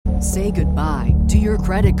Say goodbye to your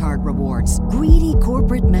credit card rewards. Greedy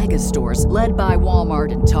corporate mega stores, led by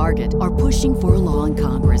Walmart and Target, are pushing for a law in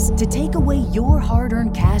Congress to take away your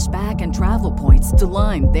hard-earned cash back and travel points to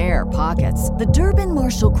line their pockets. The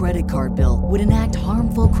Durbin-Marshall credit card bill would enact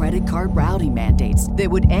harmful credit card routing mandates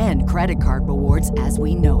that would end credit card rewards as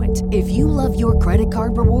we know it. If you love your credit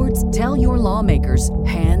card rewards, tell your lawmakers,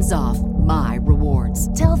 hands off my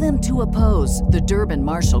rewards. Tell them to oppose the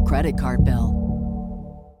Durbin-Marshall credit card bill.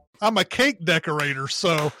 I'm a cake decorator,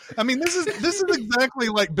 so I mean this is exactly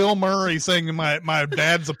like Bill Murray saying my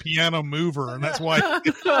dad's a piano mover, and that's why.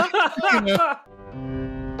 You know.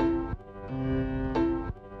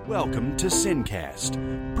 Welcome to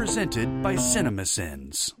Sincast, presented by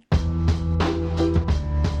CinemaSins.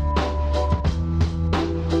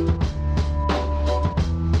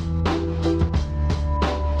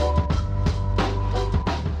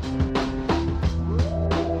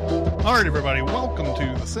 All right, everybody, welcome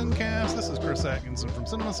to the Sincast. This is Chris Atkinson from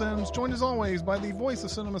CinemaSins, joined as always by the voice of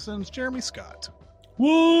CinemaSins, Jeremy Scott.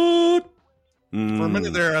 What? For a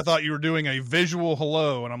minute there, I thought you were doing a visual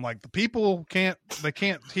hello, and I'm like, the people can't see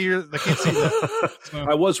that. So.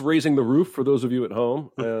 I was raising the roof for those of you at home,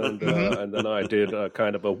 and and then I did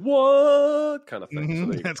kind of a what kind of thing.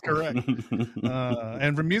 Mm-hmm, So that's correct.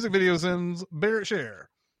 And from Music Video Sins, Barrett Share.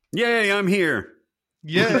 Yay, I'm here.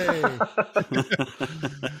 Yay.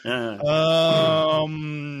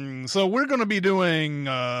 So we're going to be doing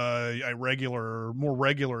a more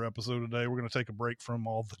regular episode today. We're going to take a break from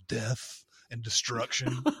all the death and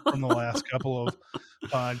destruction from the last couple of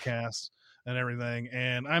podcasts and everything.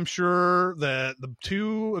 And I'm sure that the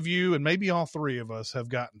two of you and maybe all three of us have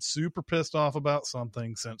gotten super pissed off about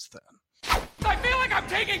something since then. I feel like I'm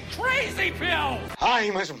taking crazy pills!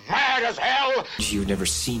 I'm as mad as hell! You've never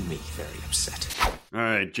seen me very upset. All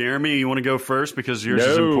right, Jeremy, you want to go first because yours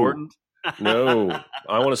is important? No,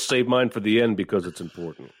 I want to save mine for the end because it's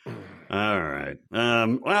important. All right.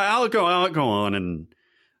 Well, I'll go on and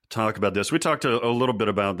talk about this. We talked a little bit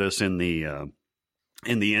about this in the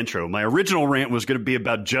intro. My original rant was going to be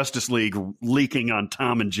about Justice League leaking on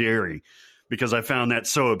Tom and Jerry because I found that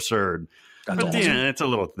so absurd. But yeah, it's a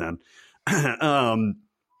little thin. And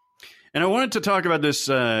I wanted to talk about this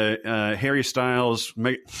Harry Styles,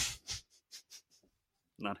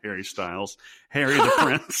 not Harry Styles, Harry the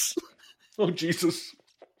Prince. Oh, Jesus.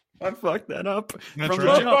 I fucked that up. That's from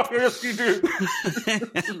right. the jump. Yes, you do.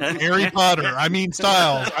 Harry Potter. I mean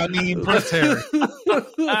Styles. I mean Prince Harry.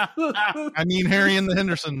 I mean Harry and the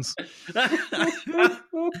Hendersons.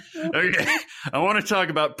 Okay. I want to talk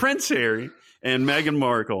about Prince Harry and Meghan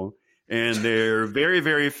Markle and their very,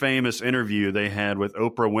 very famous interview they had with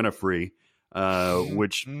Oprah Winfrey,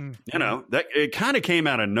 which, you know, that it kind of came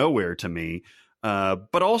out of nowhere to me.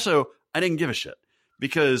 But also, I didn't give a shit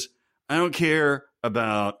because I don't care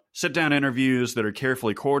about sit-down interviews that are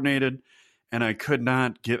carefully coordinated, and I could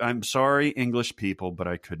not give – I'm sorry, English people, but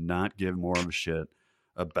I could not give more of a shit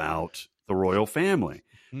about the royal family.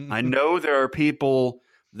 Mm-hmm. I know there are people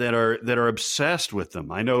that are obsessed with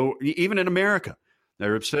them. I know even in America,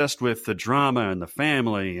 they're obsessed with the drama and the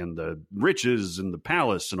family and the riches and the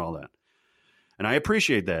palace and all that. And I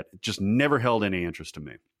appreciate that. It just never held any interest to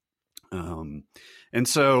me. And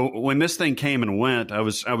so when this thing came and went, I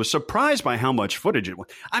was surprised by how much footage it was.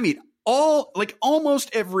 I mean, almost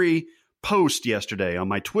every post yesterday on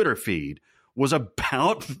my Twitter feed was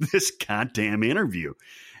about this goddamn interview.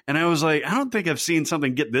 And I was like, I don't think I've seen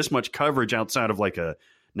something get this much coverage outside of like a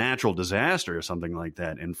natural disaster or something like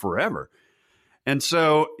that in forever. And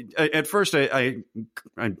so at first I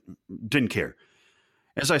didn't care.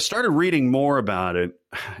 As I started reading more about it,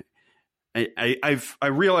 I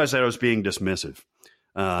realized that I was being dismissive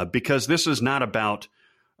because this is not about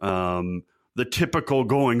the typical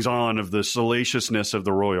goings on of the salaciousness of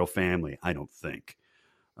the royal family. I don't think.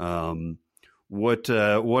 What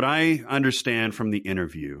I understand from the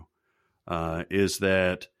interview is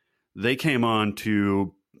that they came on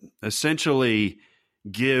to essentially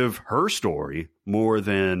give her story more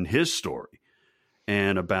than his story,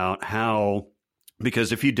 and about how,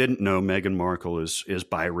 because if you didn't know, Meghan Markle is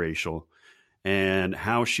biracial. And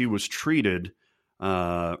how she was treated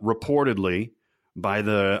reportedly by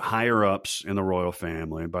the higher ups in the royal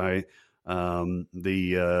family, by didn't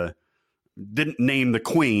name the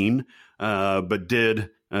queen, but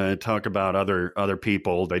did talk about other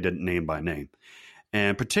people they didn't name by name,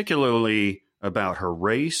 and particularly about her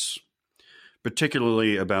race,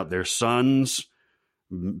 particularly about their son's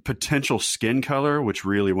potential skin color, which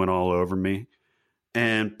really went all over me,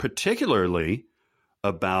 and particularly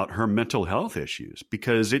about her mental health issues,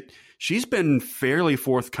 because she's been fairly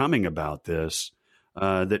forthcoming about this,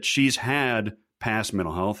 that she's had past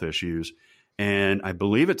mental health issues. And I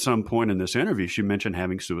believe at some point in this interview, she mentioned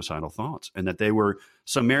having suicidal thoughts and that they were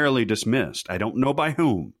summarily dismissed. I don't know by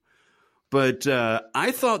whom, but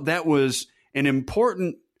I thought that was an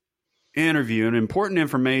important interview and important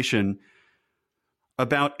information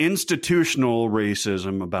about institutional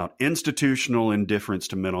racism, about institutional indifference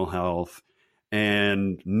to mental health,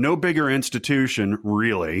 and no bigger institution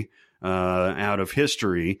really out of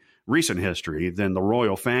history, recent history, than the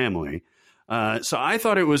royal family. So I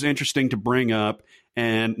thought it was interesting to bring up.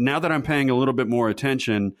 And now that I'm paying a little bit more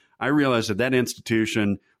attention, I realize that that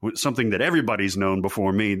institution, something that everybody's known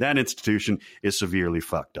before me, that institution is severely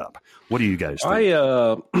fucked up. What do you guys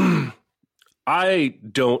think? I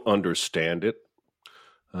don't understand it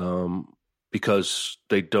because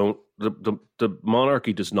they don't. The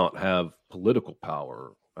monarchy does not have political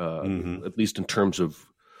power, at least in terms of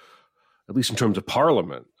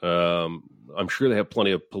parliament. I'm sure they have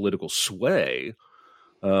plenty of political sway,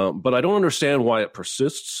 but I don't understand why it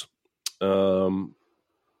persists. And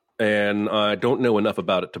I don't know enough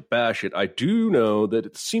about it to bash it. I do know that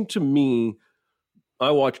it seemed to me,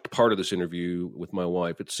 I watched part of this interview with my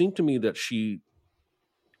wife. It seemed to me that she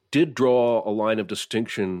did draw a line of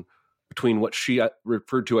distinction between what she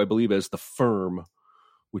referred to, I believe, as the firm,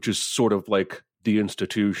 which is sort of like the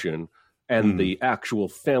institution, and the actual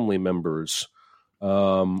family members.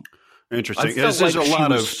 Interesting. There's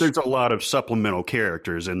a lot of supplemental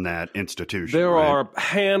characters in that institution. There are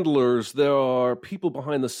handlers. There are people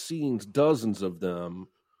behind the scenes, dozens of them.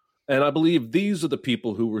 And I believe these are the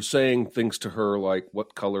people who were saying things to her like,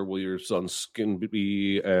 what color will your son's skin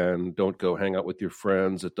be? And don't go hang out with your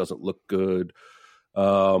friends. It doesn't look good.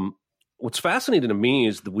 What's fascinating to me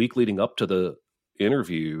is the week leading up to the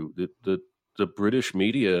interview, the British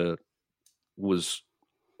media was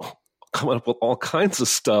coming up with all kinds of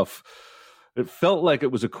stuff. It felt like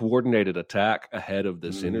it was a coordinated attack ahead of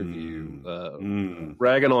this interview,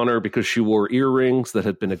 ragging on her because she wore earrings that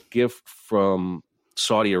had been a gift from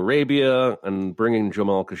Saudi Arabia and bringing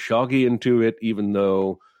Jamal Khashoggi into it, even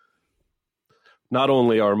though not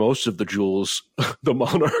only are most of the jewels the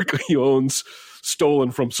monarch he owns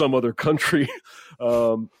stolen from some other country,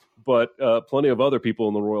 but plenty of other people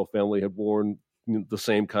in the royal family had worn the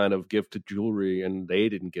same kind of gifted jewelry, and they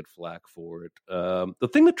didn't get flack for it. The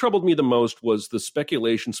thing that troubled me the most was the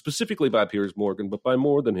speculation, specifically by Piers Morgan, but by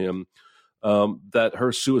more than him, that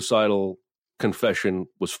her suicidal confession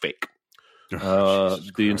was fake.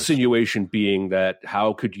 The insinuation being that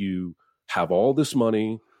how could you have all this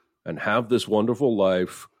money and have this wonderful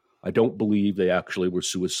life? I don't believe they actually were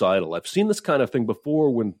suicidal. I've seen this kind of thing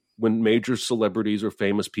before when major celebrities or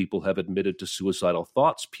famous people have admitted to suicidal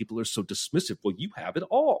thoughts. People are so dismissive. Well, you have it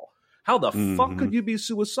all. How the fuck could you be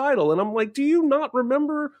suicidal? And I'm like, do you not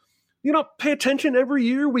remember? You know, pay attention. Every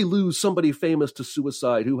year we lose somebody famous to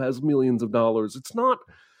suicide who has millions of dollars. It's not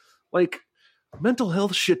like mental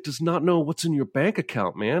health shit does not know what's in your bank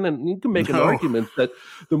account, man. And you can make an argument that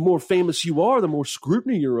the more famous you are, the more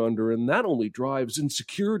scrutiny you're under. And that only drives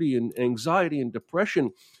insecurity and anxiety and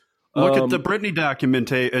depression. Look at the Britney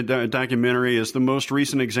documentary as the most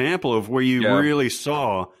recent example of where you really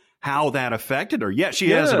saw how that affected her. Yeah,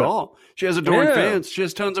 she has it all. She has adoring fans. She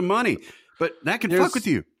has tons of money. But that can fuck with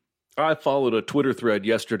you. I followed a Twitter thread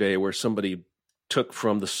yesterday where somebody took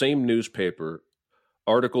from the same newspaper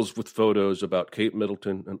articles with photos about Kate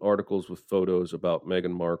Middleton and articles with photos about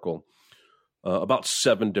Meghan Markle, about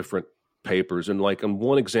 7 different papers. And like in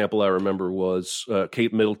one example I remember was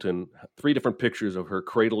Kate Middleton, 3 different pictures of her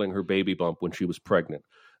cradling her baby bump when she was pregnant.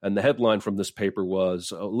 And the headline from this paper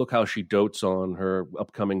was, look how she dotes on her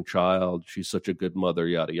upcoming child. She's such a good mother,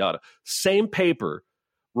 yada, yada. Same paper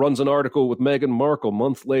runs an article with Meghan Markle a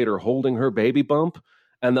month later holding her baby bump.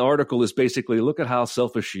 And the article is basically, look at how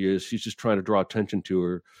selfish she is. She's just trying to draw attention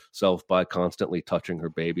to herself by constantly touching her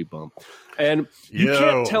baby bump. And you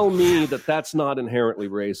can't tell me that that's not inherently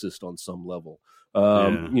racist on some level.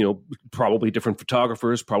 You know, probably different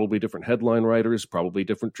photographers, probably different headline writers, probably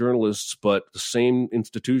different journalists, but the same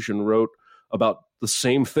institution wrote about the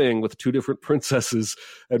same thing with 2 different princesses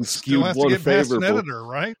and skewed one favorable. Past an editor,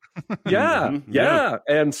 right? Yeah.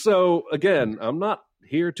 And so, again, I'm not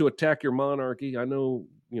here to attack your monarchy. I know,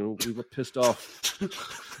 you know, we were pissed off.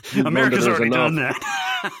 America's already done that.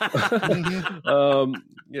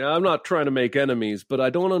 I'm not trying to make enemies, but I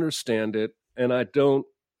don't understand it. And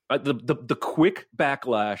the quick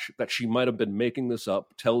backlash that she might have been making this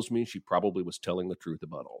up tells me she probably was telling the truth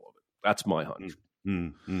about all of it. That's my hunch.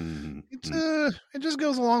 It just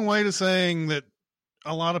goes a long way to saying that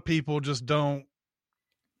a lot of people just don't,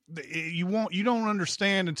 you don't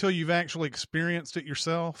understand until you've actually experienced it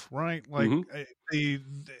yourself, right? Like the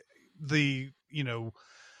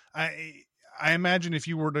I imagine if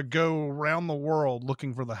you were to go around the world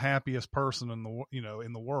looking for the happiest person in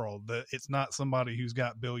the world, that it's not somebody who's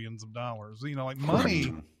got billions of dollars. Like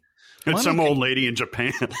money. It's some old lady in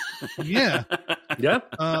Japan. Yeah. Yeah.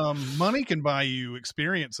 Money can buy you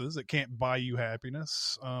experiences. It can't buy you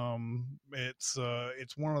happiness. It's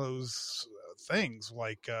one of those things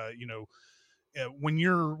like, when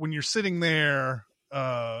you're sitting there,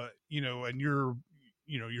 and you're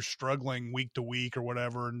struggling week to week or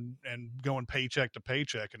whatever, and going paycheck to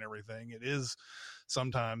paycheck and everything, it is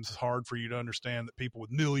sometimes hard for you to understand that people with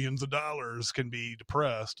millions of dollars can be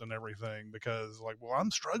depressed and everything, because like, well,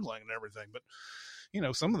 I'm struggling and everything. But,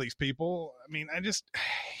 some of these people, I mean,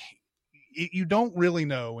 you don't really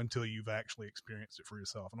know until you've actually experienced it for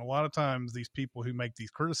yourself. And a lot of times these people who make these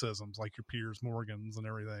criticisms, like your Piers Morgans and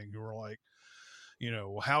everything, who are like,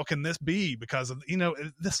 how can this be? Because of,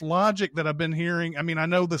 this logic that I've been hearing. I mean, I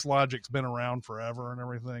know this logic's been around forever and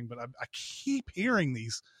everything, but I keep hearing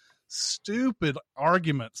these stupid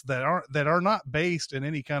arguments that are not based in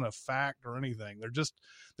any kind of fact or anything. They're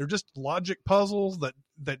just logic puzzles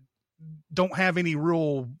that don't have any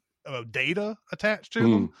real data attached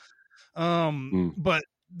to them. But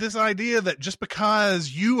this idea that just because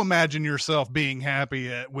you imagine yourself being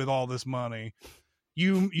happy with all this money,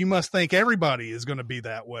 you must think everybody is going to be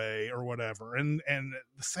that way or whatever. And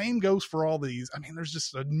the same goes for all these. I mean, there's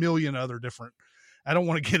just a million other different, I don't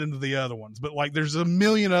want to get into the other ones, but like there's a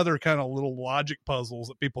million other kind of little logic puzzles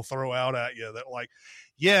that people throw out at you that like,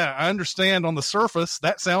 yeah, I understand on the surface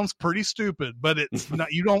that sounds pretty stupid, but it's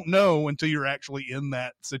not, you don't know until you're actually in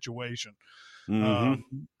that situation.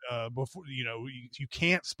 Before, you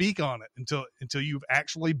can't speak on it until you've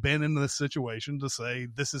actually been in this situation to say,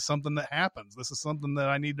 this is something that happens. This is something that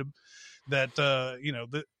I need to,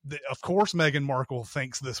 of course, Meghan Markle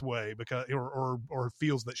thinks this way because, or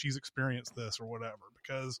feels that she's experienced this or whatever,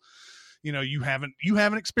 because, you haven't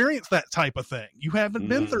experienced that type of thing. You haven't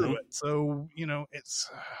been through it. So,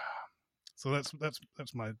 so that's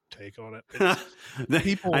my take on it.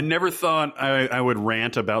 People, I never thought I would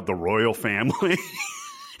rant about the royal family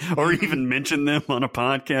or even mention them on a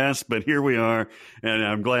podcast, but here we are, and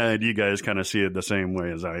I'm glad you guys kind of see it the same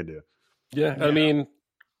way as I do. Yeah, I mean,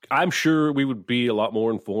 I'm sure we would be a lot more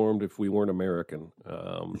informed if we weren't American,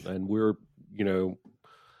 and we're,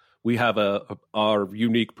 we have our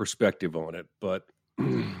unique perspective on it, but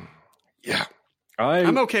yeah.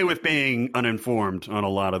 I'm okay with being uninformed on a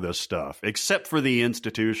lot of this stuff, except for the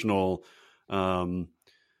institutional,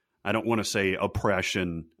 I don't want to say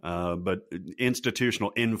oppression, but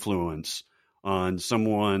institutional influence on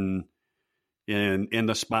someone in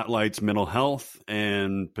the spotlight's mental health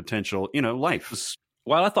and potential, life.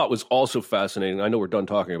 What I thought was also fascinating, I know we're done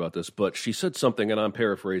talking about this, but she said something, and I'm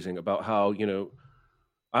paraphrasing, about how,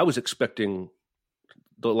 I was expecting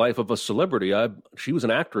the life of a celebrity. She was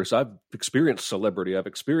an actress. I've experienced celebrity. I've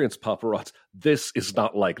experienced paparazzi. This is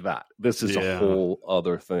not like that. This is a whole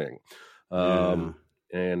other thing. And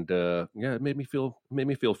it made me feel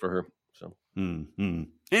for her. So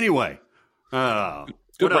anyway,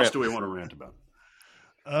 what else do we want to rant about?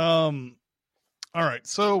 All right.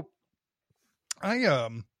 So I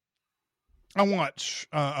watch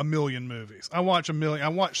a million movies. I watch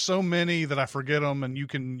so many that I forget them, and you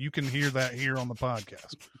can hear that here on the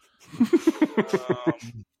podcast.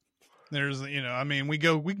 There's,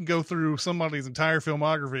 we can go through somebody's entire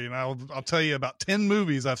filmography, and I'll tell you about 10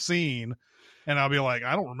 movies I've seen, and I'll be like,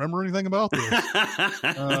 I don't remember anything about this.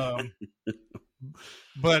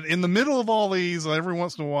 But in the middle of all these, every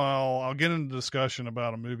once in a while, I'll get into discussion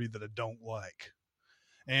about a movie that I don't like,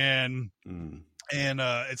 and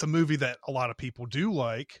it's a movie that a lot of people do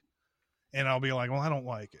like, and I'll be like, well, I don't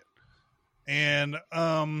like it. And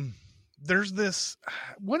there's this,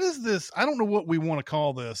 what is this? I don't know what we want to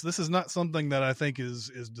call this. This is not something that I think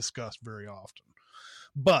is discussed very often.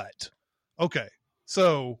 But, okay,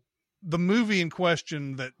 so the movie in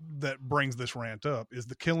question that brings this rant up is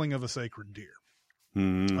The Killing of a Sacred Deer.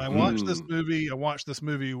 I watched this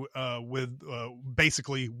movie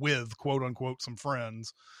basically with quote unquote some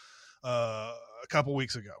friends a couple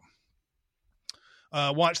weeks ago.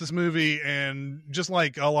 Watched this movie, and just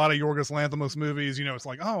like a lot of Yorgos Lanthimos movies, it's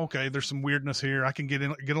like, oh, okay, there's some weirdness here. I can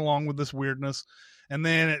get along with this weirdness. And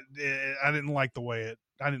then I didn't like I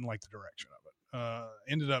didn't like the direction of it.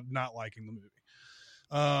 Ended up not liking the movie.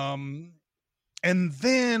 And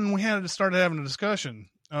then we started having a discussion.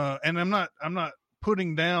 And I'm not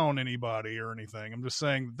putting down anybody or anything. I'm just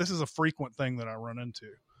saying this is a frequent thing that I run into.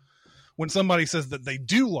 When somebody says that they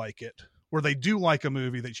do like it, or they do like a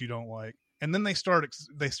movie that you don't like, and then they start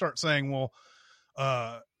saying, well,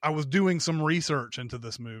 I was doing some research into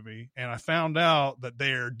this movie, and I found out that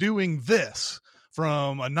they're doing this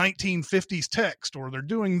from a 1950s text, or they're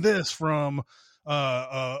doing this from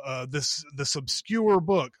this obscure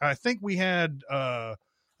book. I think we had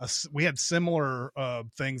similar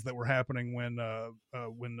things that were happening when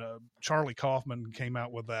Charlie Kaufman came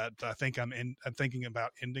out with that. I'm thinking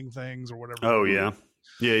about ending things or whatever. Oh yeah.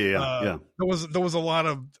 Yeah. There was a lot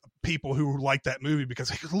of people who liked that movie because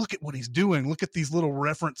hey, look at what he's doing. Look at these little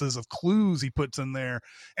references of clues he puts in there.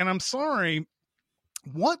 And I'm sorry,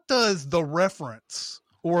 what does the reference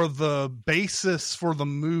or the basis for the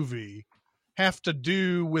movie have to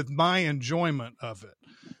do with my enjoyment of it?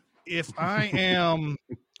 If I am,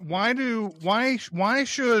 why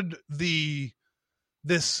should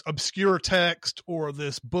this obscure text or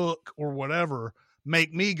this book or whatever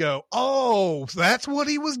make me go, oh, that's what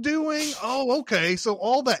he was doing? Oh, okay. So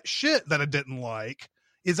all that shit that I didn't like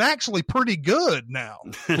is actually pretty good now.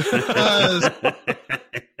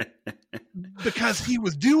 Because he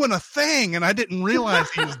was doing a thing and I didn't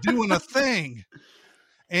realize he was doing a thing.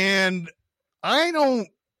 And I've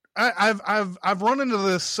run into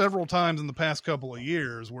this several times in the past couple of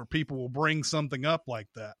years where people will bring something up like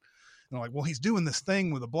that. And they're like, well, he's doing this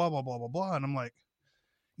thing with a blah, blah, blah, blah, blah. And I'm like,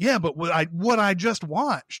 yeah, but what I just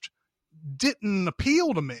watched didn't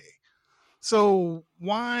appeal to me. So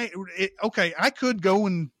okay, I could go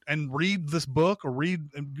and read this book or read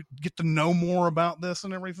and get to know more about this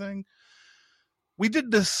and everything. We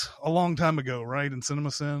did this a long time ago, right? In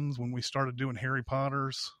Cinema Sins, when we started doing Harry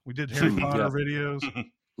Potters, we did Harry Potter videos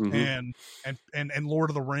and Lord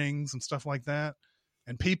of the Rings and stuff like that.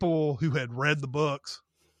 And people who had read the books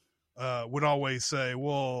would always say,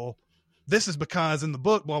 well, this is because in the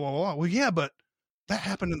book, blah, blah, blah. Well, yeah, but that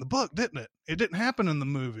happened in the book, didn't it? It didn't happen in the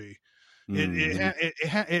movie.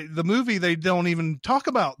 The movie, they don't even talk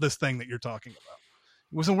about this thing that you're talking about.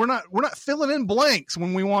 So we're not filling in blanks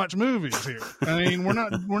when we watch movies here. I mean, we're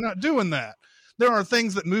not doing that. There are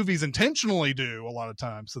things that movies intentionally do a lot of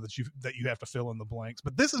times so that you have to fill in the blanks.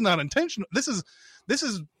 But this is not intentional. It's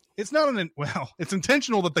not it's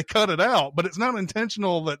intentional that they cut it out, but it's not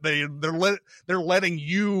intentional that they're letting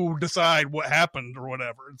you decide what happened or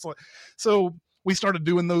whatever. It's like, so we started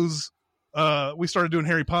doing those. We started doing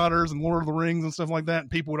Harry Potters and Lord of the Rings and stuff like that. And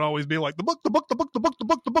people would always be like, the book.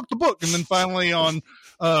 And then finally on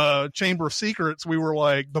Chamber of Secrets, we were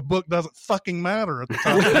like, the book doesn't fucking matter at the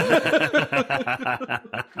time.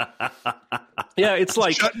 Yeah, it's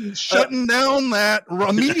like shutting down that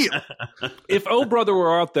immediately. If Oh Brother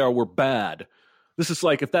Were Out There were bad, this is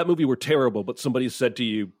like if that movie were terrible, but somebody said to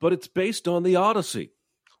you, but it's based on the Odyssey.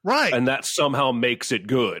 Right. And that somehow makes it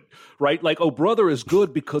good, right? Like, Oh Brother is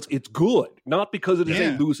good because it's good, not because it is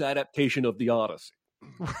a loose adaptation of the Odyssey.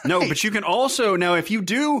 Right. No, but you can also, now, if you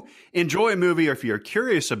do enjoy a movie or if you're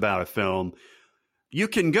curious about a film, you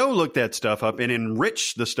can go look that stuff up and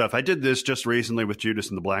enrich the stuff. I did this just recently with Judas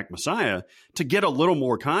and the Black Messiah to get a little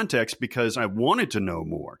more context because I wanted to know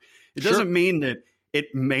more. It doesn't mean that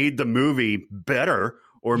it made the movie better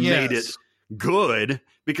or made it good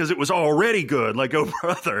because it was already good, like Oh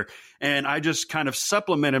Brother. And I just kind of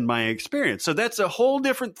supplemented my experience. So that's a whole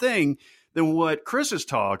different thing than what Chris is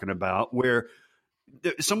talking about, where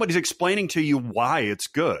somebody's explaining to you why it's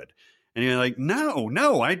good. And you're like,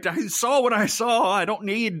 no, I saw what I saw. I don't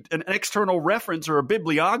need an external reference or a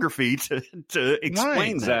bibliography to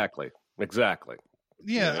explain that. Exactly.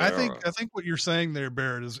 Yeah, I think what you're saying there,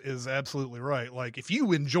 Barrett, is absolutely right. Like, if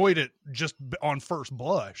you enjoyed it just on first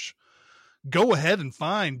blush, go ahead and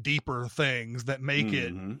find deeper things that make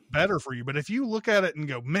it better for you. But if you look at it and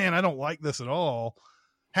go, man, I don't like this at all,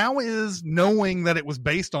 how is knowing that it was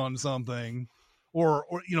based on something or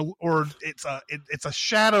it's a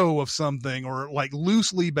shadow of something or like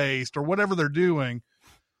loosely based or whatever they're doing,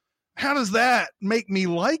 how does that make me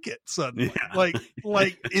like it suddenly? Yeah.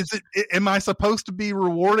 Like, am I supposed to be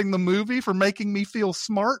rewarding the movie for making me feel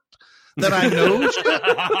smart that I know shit?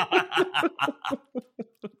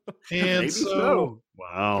 And maybe so.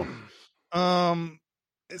 Wow.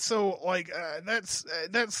 So like, that's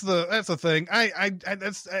the thing.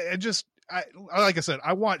 Like I said,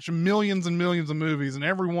 I watch millions and millions of movies, and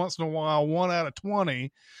every once in a while, 1 out of 20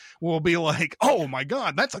 will be like, oh my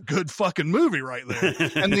God, that's a good fucking movie right there.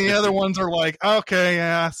 And the other ones are like, okay,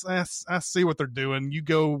 yeah, I see what they're doing. You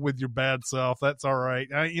go with your bad self. That's all right.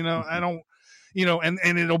 I don't,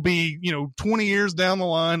 and it'll be, 20 years down the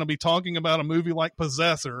line, I'll be talking about a movie like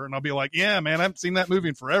Possessor, and I'll be like, yeah, man, I haven't seen that movie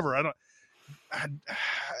in forever. I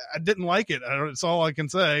didn't like it. It's all I can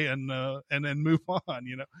say, and then move on.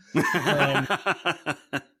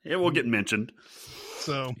 It will get mentioned.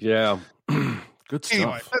 So yeah, good stuff.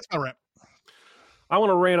 Anyway, that's my rant. I want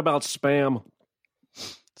to rant about Spam.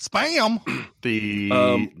 Spam.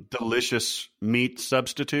 The delicious meat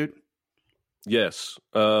substitute. Yes.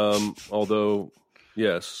 Although,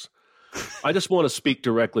 yes. I just want to speak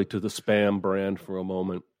directly to the Spam brand for a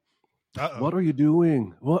moment. Uh-oh. What are you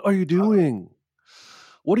doing? What are you doing?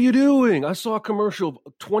 What are you doing? I saw a commercial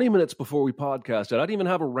 20 minutes before we podcasted. I didn't even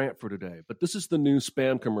have a rant for today, but this is the new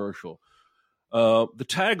Spam commercial. The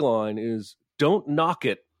tagline is, "Don't knock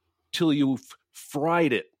it till you've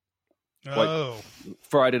fried it." Like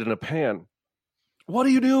fried it in a pan. What are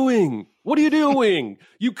you doing? What are you doing?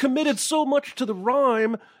 You committed so much to the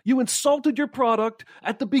rhyme, you insulted your product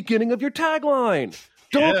at the beginning of your tagline.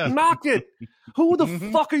 Don't knock it. Who the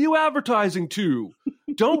fuck are you advertising to?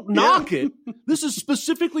 Don't knock it. This is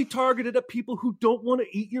specifically targeted at people who don't want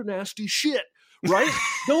to eat your nasty shit, right?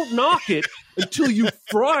 Don't knock it until you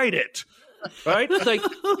fried it, right? Like,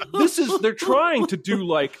 they're trying to do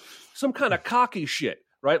like some kind of cocky shit,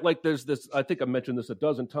 right? Like there's this, I think I mentioned this a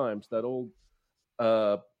dozen times, that old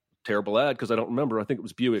terrible ad, because I don't remember, I think it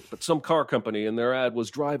was Buick, but some car company, and their ad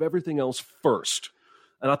was drive everything else first.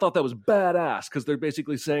 And I thought that was badass, because they're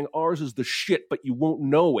basically saying ours is the shit, but you won't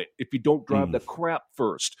know it if you don't drive the crap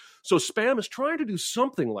first. So Spam is trying to do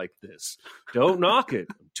something like this. Don't knock it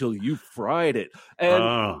until you fried it.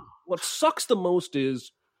 And what sucks the most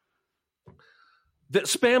is that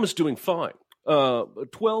Spam is doing fine.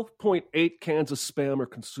 12.8 cans of Spam are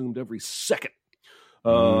consumed every second.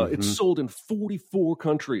 It's sold in 44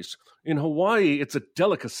 countries. In Hawaii, it's a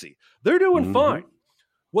delicacy. They're doing fine.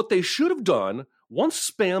 What they should have done, once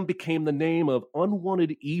Spam became the name of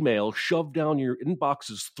unwanted email shoved down your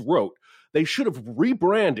inbox's throat, they should have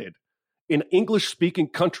rebranded in English-speaking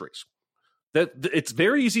countries. That it's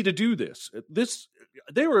very easy to do this.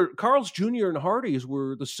 Carl's Jr. and Hardee's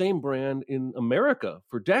were the same brand in America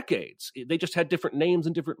for decades. They just had different names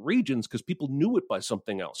in different regions because people knew it by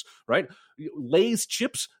something else, right? Lay's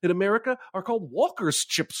chips in America are called Walker's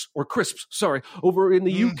chips or crisps, over in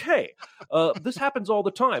the UK. This happens all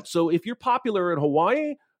the time. So if you're popular in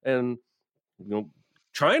Hawaii and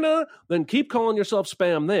China, then keep calling yourself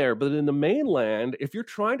Spam there. But in the mainland, if you're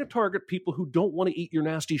trying to target people who don't want to eat your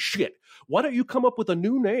nasty shit, why don't you come up with a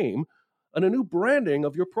new name and a new branding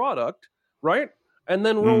of your product, right? And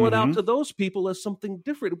then roll it out to those people as something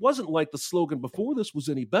different. It wasn't like the slogan before this was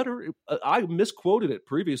any better. I misquoted it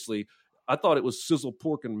previously. I thought it was sizzle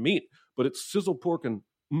pork and meat, but it's sizzle pork and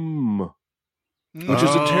which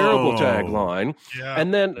is a terrible tagline. Yeah.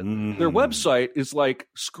 And then their website is like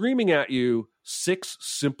screaming at you 6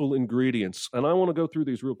 simple ingredients. And I want to go through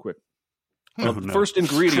these real quick. First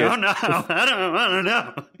ingredient. I don't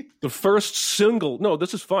know. The first single. No,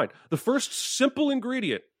 this is fine. The first simple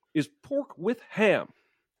ingredient is pork with ham.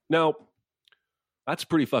 Now, that's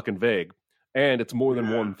pretty fucking vague. And it's more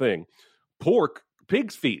than one thing. Pork,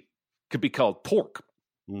 pig's feet, could be called pork.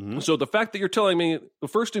 So the fact that you're telling me the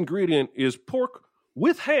first ingredient is pork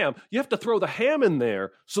with ham, you have to throw the ham in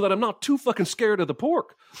there so that I'm not too fucking scared of the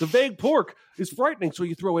pork. The vague pork is frightening, so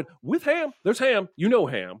you throw it with ham. There's ham. You know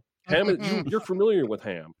ham. Ham, you're familiar with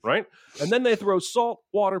ham, right? And then they throw salt,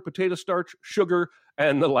 water, potato starch, sugar,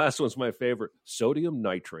 and the last one's my favorite, sodium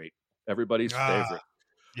nitrate. Everybody's favorite.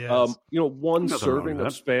 Yes. One serving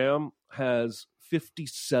of Spam has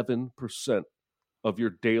 57% of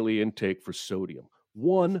your daily intake for sodium.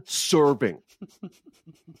 One serving.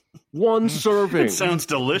 One serving. It sounds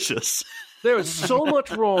delicious. There is so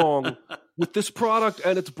much wrong with this product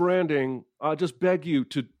and its branding. I just beg you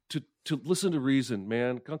to listen to reason,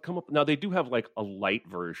 man. Come up. Now, they do have like a light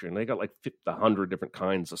version. They got like 100 different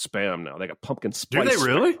kinds of Spam now. They got pumpkin spice. Do they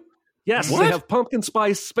really? Spam. Yes, they have pumpkin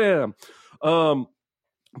spice Spam. But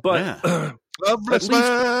lovely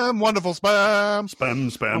Spam, wonderful Spam.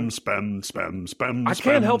 Spam. I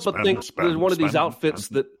can't help but think there's one of these outfits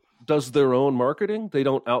that does their own marketing. They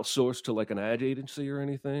don't outsource to like an ad agency or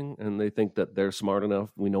anything, and they think that they're smart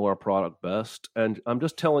enough. We know our product best. And I'm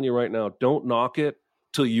just telling you right now, don't knock it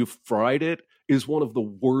till you've fried it is one of the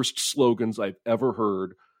worst slogans I've ever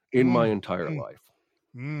heard in my entire life.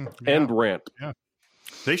 And rant. Yeah.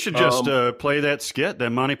 They should just play that skit, that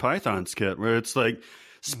Monty Python skit, where it's like,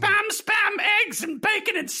 spam, eggs and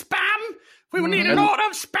bacon and spam. We will need a lot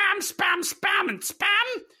of spam, and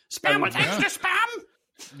spam with extra spam.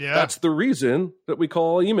 Yeah. That's the reason that we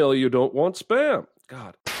call email you don't want spam.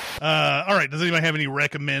 God. All right. Does anybody have any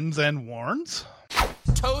recommends and warns?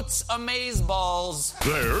 Totes Amazeballs.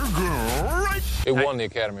 They're great. It won the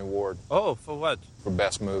Academy Award. Oh, for what? For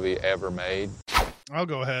best movie ever made. I'll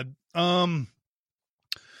go ahead. On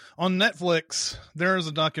Netflix, there is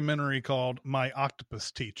a documentary called My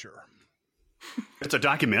Octopus Teacher. It's a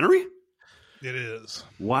documentary? It is.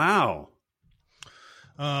 Wow.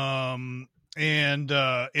 And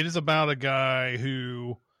it is about a guy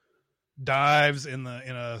who dives in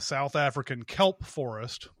a South African kelp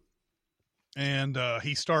forest, and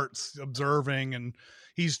he starts observing, and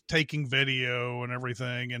he's taking video and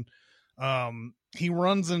everything, and he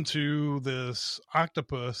runs into this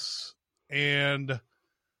octopus, and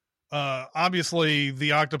obviously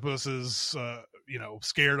the octopus is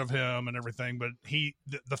scared of him and everything, but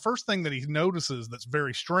the first thing that he notices that's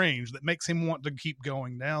very strange that makes him want to keep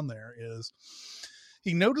going down there is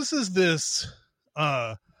he notices this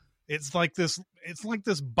it's like this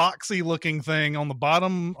boxy looking thing on the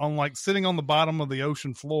bottom, sitting on the bottom of the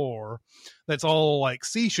ocean floor, that's all like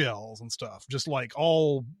seashells and stuff, just like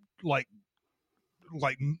all like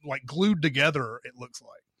glued together, it looks like.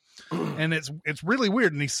 And it's really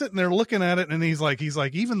weird. And he's sitting there looking at it, and he's like,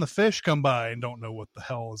 even the fish come by and don't know what the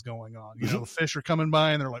hell is going on. The fish are coming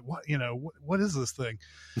by and they're like, what is this thing?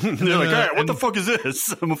 They're like, all right, what the fuck is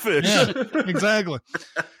this? I'm a fish. Yeah, exactly.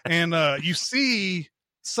 And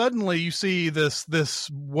suddenly you see this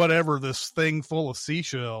thing full of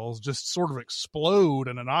seashells just sort of explode,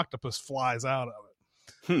 and an octopus flies out of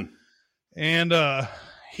it. And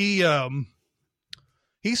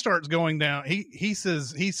he starts going down. He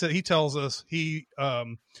tells us he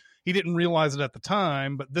didn't realize it at the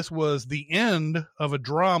time, but this was the end of a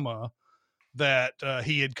drama that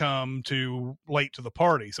he had come to late to the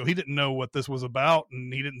party. So he didn't know what this was about,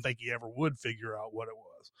 and he didn't think he ever would figure out what it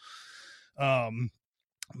was.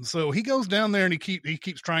 So he goes down there, and he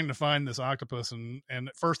keeps trying to find this octopus, and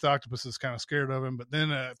at first the octopus is kind of scared of him, but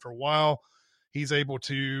then after a while he's able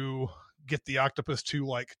to get the octopus to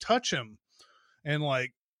like touch him and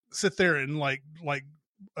like sit there and like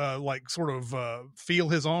sort of feel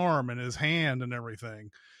his arm and his hand and everything.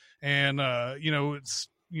 And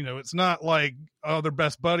it's not like, oh, they're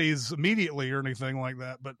best buddies immediately or anything like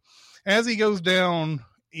that, but as he goes down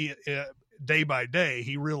day by day,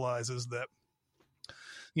 he realizes that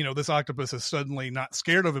this octopus is suddenly not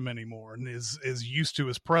scared of him anymore, and is used to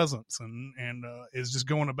his presence, and is just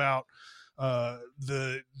going about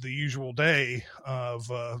the usual day of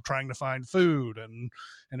trying to find food and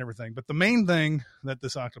everything. But the main thing that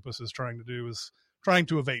this octopus is trying to do is trying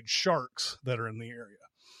to evade sharks that are in the area.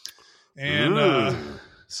 And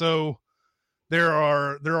so there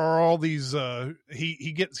are all these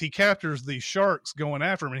he captures these sharks going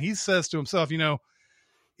after him, and he says to himself,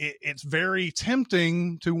 it's very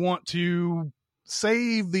tempting to want to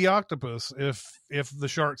save the octopus if the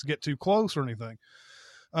sharks get too close or anything.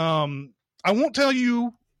 I won't tell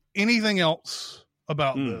you anything else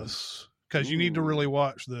about this, because you need to really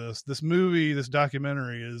watch this movie. This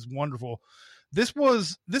documentary is wonderful. This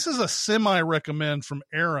is a semi-recommend from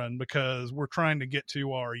Aaron, because we're trying to get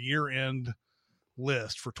to our year-end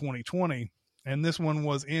list for 2020, and this one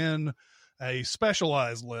was in a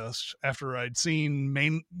specialized list after I'd seen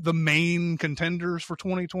the main contenders for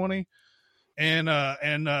 2020. And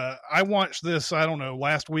I watched this, I don't know,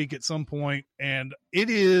 last week at some point, and it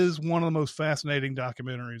is one of the most fascinating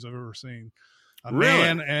documentaries I've ever seen. A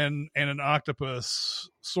man and an octopus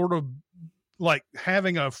sort of like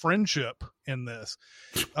having a friendship in this.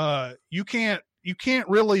 You can't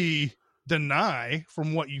really deny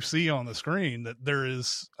from what you see on the screen that there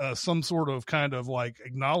is some sort of kind of like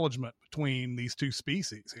acknowledgement between these two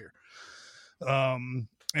species here.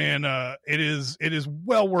 And it is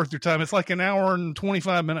well worth your time. It's like an hour and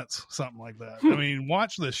 25 minutes, something like that. I mean,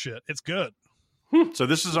 watch this shit. It's good. So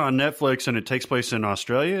this is on Netflix, and it takes place in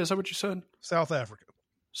Australia. Is that what you said? South Africa.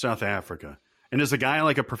 South Africa. And is the guy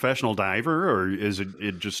like a professional diver, or is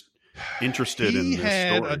it just interested in this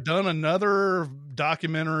story? He had done another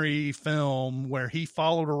documentary film where he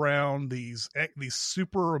followed around these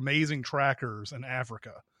super amazing trackers in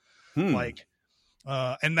Africa.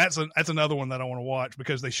 And that's another one that I want to watch,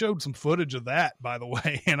 because they showed some footage of that, by the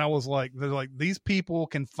way. And I was like, these people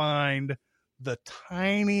can find the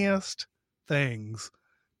tiniest things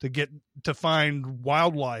to find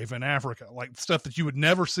wildlife in Africa, like stuff that you would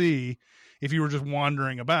never see if you were just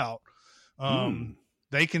wandering about.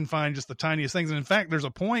 They can find just the tiniest things. And in fact, there's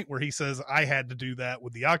a point where he says, I had to do that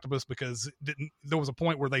with the octopus, because there was a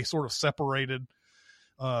point where they sort of separated.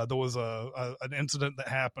 There was an incident that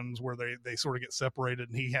happens where they sort of get separated,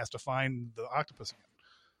 and he has to find the octopus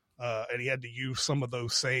again. And he had to use some of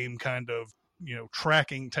those same kind of,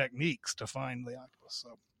 tracking techniques to find the octopus.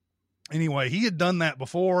 So anyway, he had done that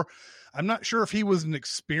before. I'm not sure if he was an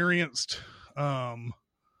experienced, I'm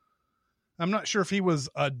not sure if he was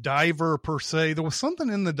a diver per se. There was something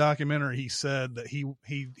in the documentary he said that he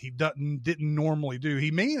didn't normally do.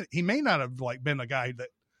 He may not have like been a guy that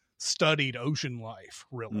studied ocean life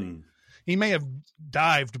really. He may have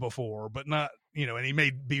dived before, but not and he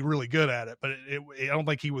may be really good at it, but I don't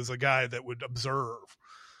think he was a guy that would observe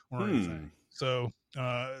or anything. So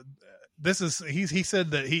he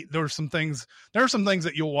said that there are some things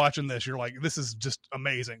that you'll watch in this. You're like, this is just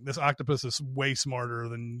amazing. This octopus is way smarter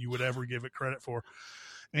than you would ever give it credit for.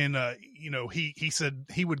 And, he said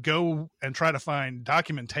he would go and try to find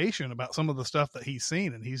documentation about some of the stuff that he's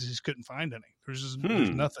seen, and he just couldn't find any. There's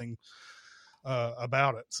nothing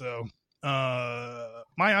about it. So,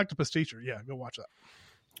 My Octopus Teacher. Yeah, go watch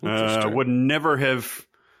that. Would never have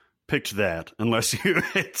picked that unless you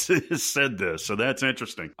had said this. So that's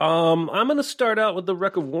interesting. I'm going to start out with The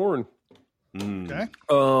Wreck of Warren. Okay.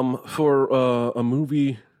 For a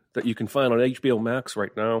movie that you can find on HBO Max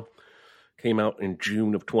right now. Came out in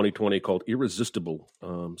June of 2020 called Irresistible,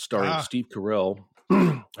 starring Steve Carell.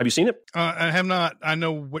 Have you seen it? I have not. I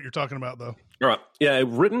know what you're talking about, though. All right. Yeah,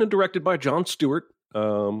 written and directed by Jon Stewart,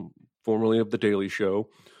 formerly of The Daily Show.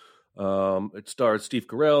 It stars Steve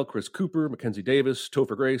Carell, Chris Cooper, Mackenzie Davis,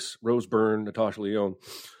 Topher Grace, Rose Byrne, Natasha Lyonne.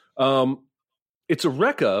 It's a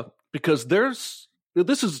Recca because this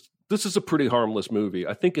is a pretty harmless movie.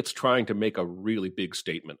 I think it's trying to make a really big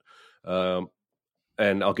statement.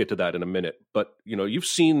 And I'll get to that in a minute. But, you've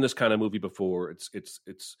seen this kind of movie before. It's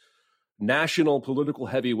national political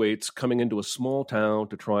heavyweights coming into a small town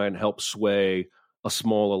to try and help sway a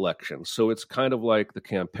small election. So it's kind of like The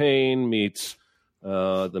Campaign meets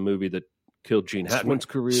the movie that killed Gene Hackman's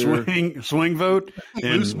career. Swing Vote.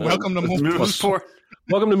 And, Welcome to Mooseport.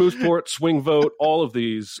 Welcome to Mooseport, Swing Vote, all of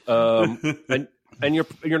these. And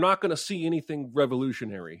you're not going to see anything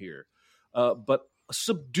revolutionary here. But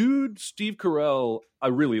subdued Steve Carell, I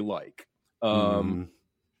really like.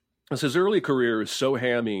 His early career is so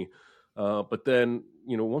hammy, but then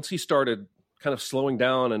once he started kind of slowing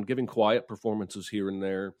down and giving quiet performances here and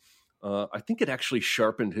there, I think it actually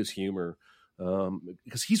sharpened his humor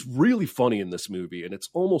because he's really funny in this movie, and it's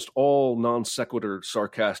almost all non sequitur,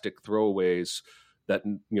 sarcastic throwaways that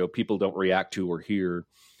people don't react to or hear.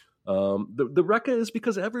 The Recca is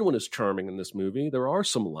because everyone is charming in this movie. There are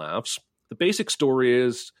some laughs. The basic story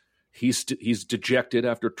is he's dejected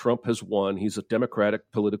after Trump has won. He's a Democratic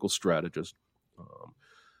political strategist,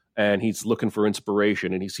 and he's looking for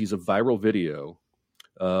inspiration. And he sees a viral video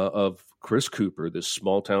of Chris Cooper, this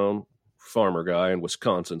small-town farmer guy in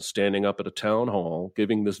Wisconsin, standing up at a town hall,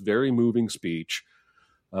 giving this very moving speech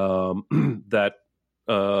that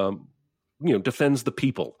defends the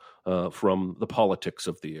people from the politics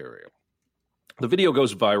of the area. The video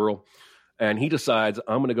goes viral. And he decides,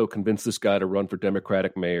 I'm going to go convince this guy to run for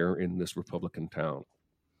Democratic mayor in this Republican town.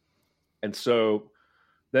 And so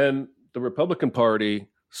then the Republican Party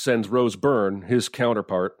sends Rose Byrne, his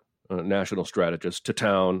counterpart, national strategist, to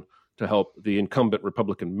town to help the incumbent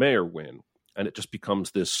Republican mayor win. And it just becomes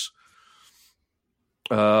this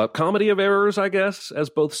comedy of errors, I guess, as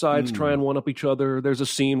both sides try and one-up each other. There's a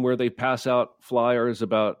scene where they pass out flyers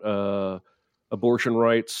about abortion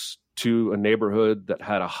rights to a neighborhood that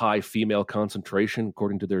had a high female concentration,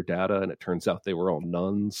 according to their data, and it turns out they were all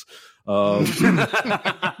nuns. And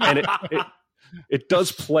it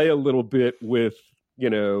does play a little bit with,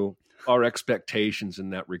 our expectations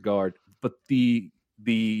in that regard. But I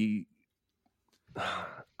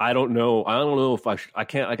don't know if I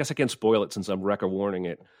guess I can't spoil it since I'm Recca warning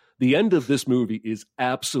it. The end of this movie is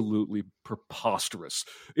absolutely preposterous.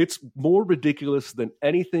 It's more ridiculous than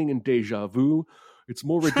anything in Deja Vu. It's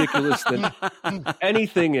more ridiculous than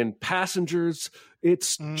anything in Passengers.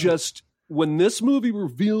 It's just, when this movie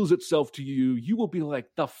reveals itself to you, you will be like,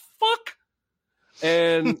 the fuck?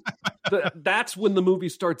 And that's when the movie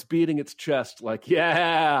starts beating its chest like, yeah,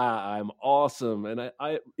 I'm awesome. And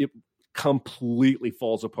it completely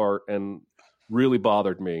falls apart and really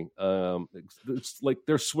bothered me. It's like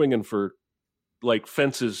they're swinging for like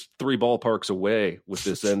fences 3 ballparks away with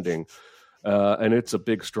this ending. And it's a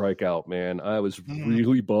big strikeout, man. I was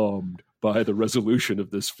really bummed by the resolution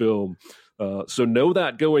of this film. So know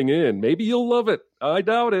that going in. Maybe you'll love it. I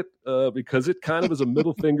doubt it, because it kind of is a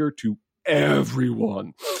middle finger to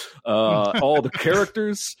everyone. All the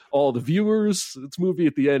characters, all the viewers. This movie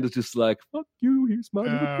at the end is just like, fuck you, here's my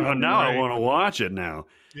middle finger. Now I want to watch it now.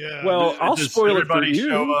 Yeah. Well, I'll spoil it for you. Everybody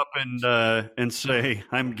show up and say,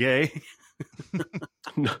 I'm gay.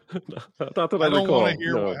 Not that I I don't recall. want to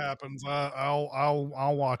hear No. what happens.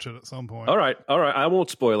 I'll watch it at some point. All right. I won't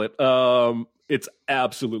spoil it. It's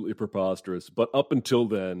absolutely preposterous, but up until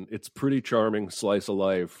then, it's pretty charming slice of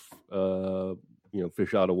life.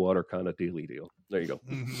 Fish out of water kind of dealy deal. There you go.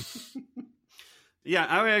 Yeah,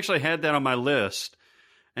 I actually had that on my list,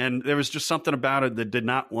 and there was just something about it that did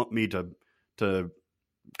not want me to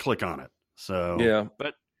click on it. So Yeah,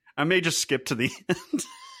 but I may just skip to the end.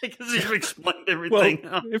 Because you've explained everything.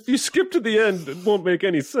 Well, if you skip to the end, it won't make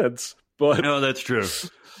any sense. But no, that's true.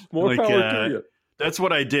 More power to you. That's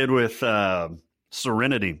what I did with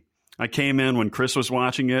Serenity. I came in when Chris was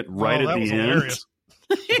watching it right at the end. Hilarious.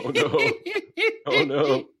 Oh no! Oh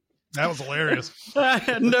no! That was hilarious. I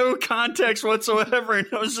had no context whatsoever, and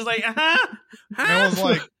I was just like,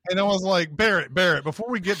 And I was like, Barrett, before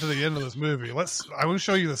we get to the end of this movie, I will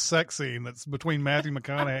show you the sex scene that's between Matthew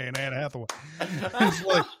McConaughey and Anne Hathaway.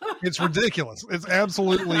 It's ridiculous. It's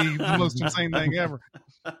absolutely the most insane thing ever.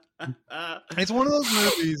 It's one of those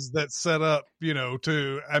movies that's set up,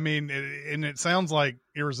 and it sounds like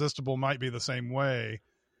Irresistible might be the same way,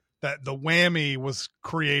 that the whammy was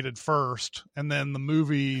created first, and then the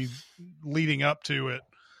movie leading up to it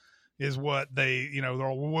is what we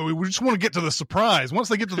just want to get to the surprise. Once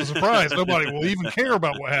they get to the surprise, nobody will even care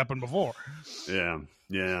about what happened before. Yeah.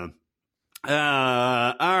 All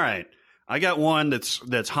right. I got one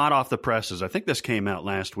that's hot off the presses. I think this came out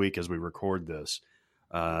last week as we record this.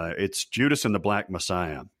 It's Judas and the Black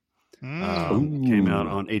Messiah. Came out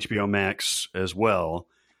on HBO Max as well.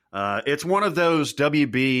 It's one of those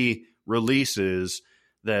WB releases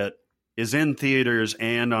that is in theaters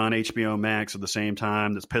and on HBO Max at the same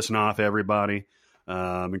time that's pissing off everybody,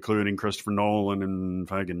 including Christopher Nolan and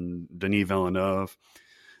fucking Denis Villeneuve.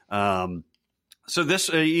 So this,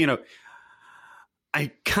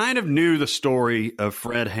 I kind of knew the story of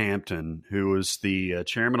Fred Hampton, who was the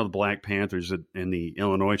chairman of the Black Panthers in the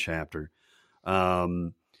Illinois chapter,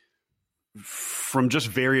 from just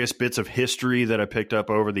various bits of history that I picked up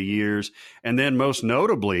over the years. And then most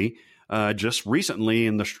notably, just recently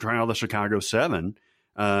in the trial of the Chicago 7,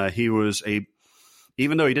 he was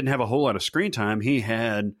even though he didn't have a whole lot of screen time, he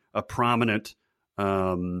had a prominent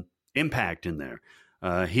impact in there.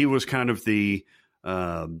 He was kind of the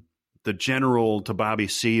general to Bobby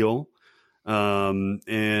Seale.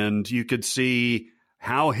 And you could see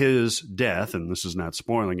how his death, and this is not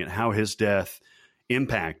spoiling it, how his death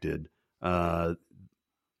impacted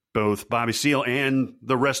both Bobby Seale and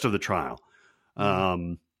the rest of the trial. I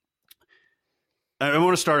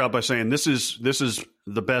want to start out by saying this is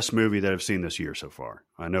the best movie that I've seen this year so far.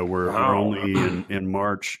 I know we're only in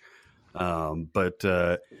March,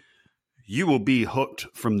 but you will be hooked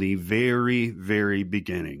from the very, very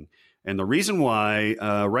beginning. And the reason why,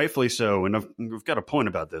 rightfully so, and I've got a point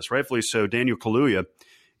about this, rightfully so, Daniel Kaluuya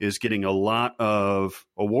is getting a lot of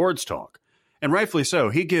awards talk. And rightfully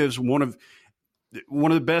so. He gives one of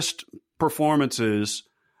the best performances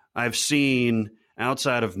I've seen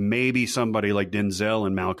outside of maybe somebody like Denzel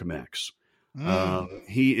and Malcolm X.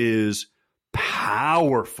 He is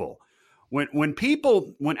powerful. When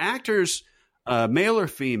actors, male or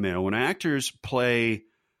female, when actors play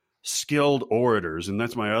skilled orators, and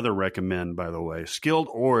that's my other recommend, by the way, skilled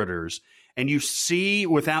orators, and you see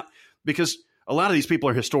because a lot of these people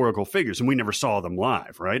are historical figures, and we never saw them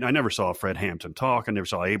live, right? I never saw Fred Hampton talk. I never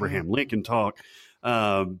saw Abraham Lincoln talk.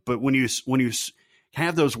 But when you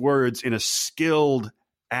have those words in a skilled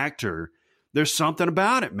actor, there's something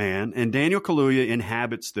about it, man. And Daniel Kaluuya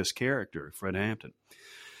inhabits this character, Fred Hampton.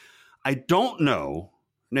 I don't know,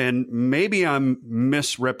 and maybe I'm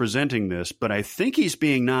misrepresenting this, but I think he's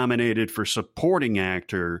being nominated for supporting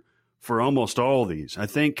actor for almost all these. I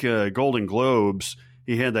think Golden Globes,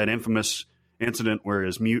 he had that infamous incident where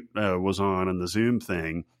his mute was on the Zoom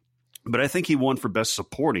thing, but I think he won for best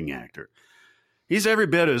supporting actor. He's every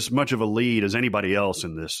bit as much of a lead as anybody else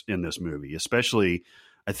in this movie, especially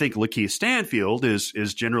I think Lakeith Stanfield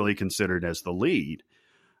is generally considered as the lead.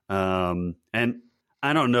 And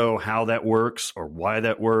I don't know how that works or why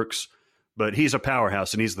that works, but he's a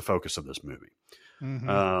powerhouse and he's the focus of this movie.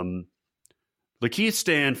 Lakeith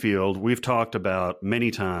Stanfield, we've talked about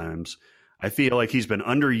many times. I feel like he's been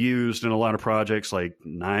underused in a lot of projects like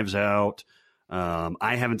Knives Out.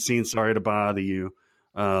 I haven't seen Sorry to Bother You.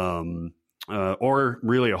 Or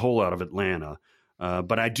really a whole lot of Atlanta.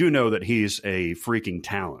 But I do know that he's a freaking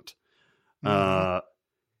talent.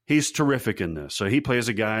 He's terrific in this. So he plays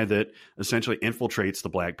a guy that essentially infiltrates the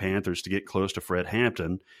Black Panthers to get close to Fred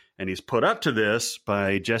Hampton. And he's put up to this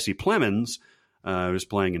by Jesse Plemons, who's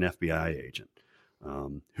playing an FBI agent,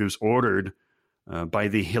 who's ordered by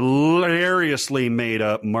the hilariously made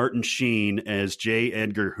up Martin Sheen as J.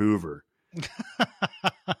 Edgar Hoover.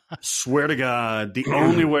 Swear to God, the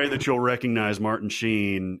only way that you'll recognize Martin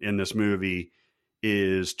Sheen in this movie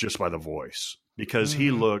is just by the voice, because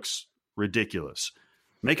he looks ridiculous.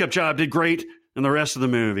 Makeup job did great in the rest of the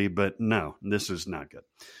movie, but no, this is not good.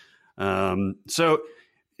 So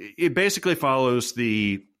it basically follows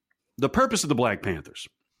the purpose of the Black Panthers,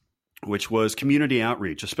 which was community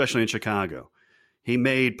outreach, especially in Chicago. He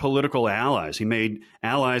made political allies. He made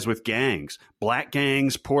allies with gangs, black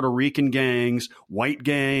gangs, Puerto Rican gangs, white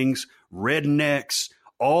gangs, rednecks,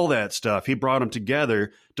 all that stuff. He brought them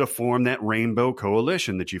together to form that Rainbow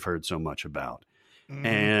Coalition that you've heard so much about. Mm-hmm.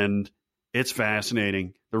 And it's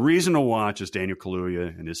fascinating. The reason to watch is Daniel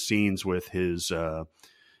Kaluuya and his scenes with his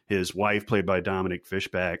wife, played by Dominic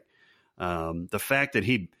Fishback. The fact that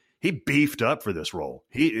he beefed up for this role.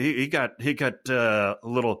 He got a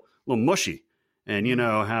little mushy. And you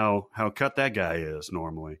know how cut that guy is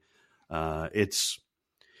normally. It's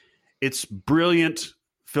brilliant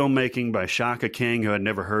filmmaking by Shaka King, who I'd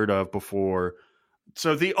never heard of before.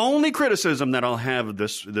 So the only criticism that I'll have of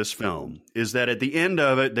this film is that at the end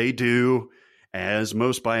of it, they do, as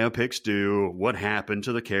most biopics do, what happened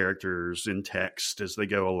to the characters in text as they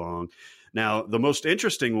go along. Now, the most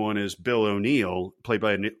interesting one is Bill O'Neill, played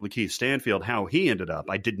by Lakeith Stanfield, how he ended up.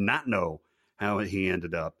 I did not know how he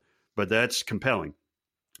ended up, but that's compelling.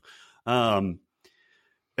 It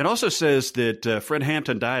also says that Fred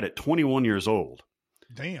Hampton died at 21 years old.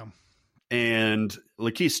 Damn. And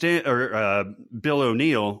Bill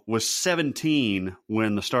O'Neill was 17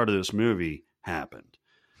 when the start of this movie happened.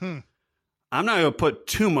 I'm not going to put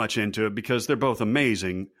too much into it because they're both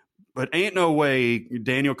amazing, but ain't no way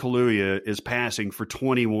Daniel Kaluuya is passing for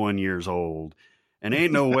 21 years old, and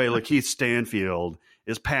ain't no way Lakeith Stanfield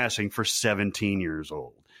is passing for 17 years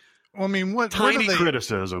old. Well, I mean, tiny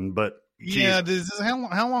criticism, but yeah.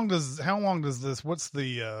 How long does this? What's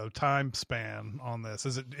the time span on this?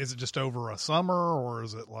 Is it just over a summer, or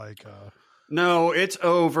is it like? No, it's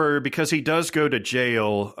over because he does go to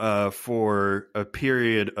jail for a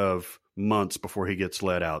period of months before he gets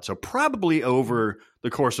let out. So probably over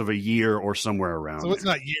the course of a year or somewhere around. So it's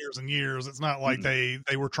not years and years. It's not like they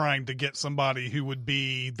were trying to get somebody who would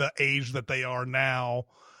be the age that they are now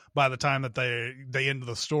by the time that they end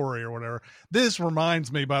the story or whatever. This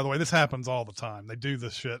reminds me, by the way, this happens all the time. They do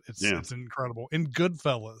this shit. It's incredible. In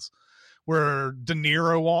Goodfellas, where De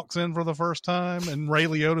Niro walks in for the first time and Ray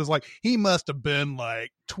Liotta's like, he must have been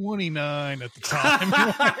like 29 at the time.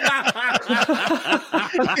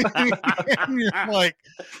 And you're like,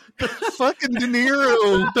 fucking De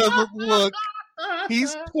Niro doesn't look,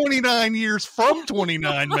 he's 29 years from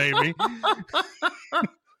 29 maybe.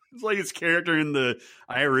 It's like his character in The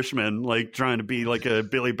Irishman, like trying to be like a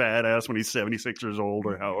Billy Badass when he's 76 years old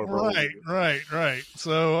or however old. Right.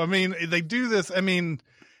 So, I mean, they do this. I mean,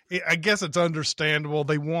 I guess it's understandable.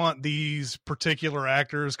 They want these particular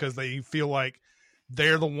actors because they feel like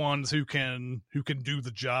they're the ones who can do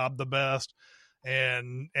the job the best.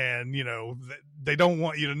 And you know, they don't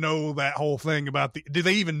want you to know that whole thing about do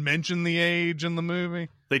they even mention the age in the movie?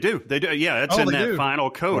 They do. Yeah, it's in that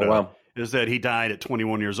final coda. Oh, wow. Is that he died at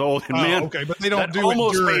 21 years old. And okay, but they don't do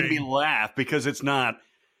almost it made me laugh because it's not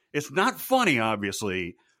funny,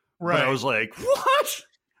 obviously. Right. But I was like, what?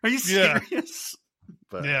 Are you serious? Yeah.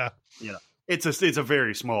 But yeah. It's a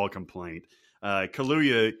very small complaint.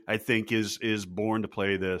 Kaluuya, I think, is born to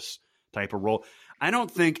play this type of role. I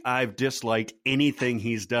don't think I've disliked anything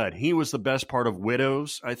he's done. He was the best part of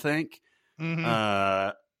Widows, I think. Mm-hmm.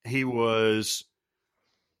 He was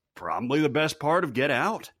probably the best part of Get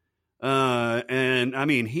Out. And I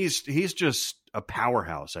mean, he's just a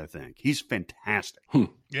powerhouse. I think he's fantastic.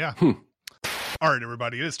 Yeah. All right,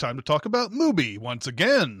 everybody, it is time to talk about Mubi once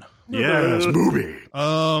again. Yes,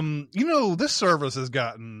 Mubi. You know, this service has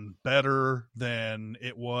gotten better than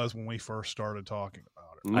it was when we first started talking about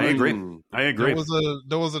it. I agree.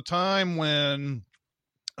 There was a time when,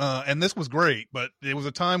 and this was great, but it was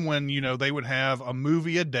a time when, you know, they would have a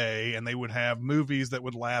movie a day and they would have movies that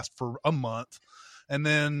would last for a month. And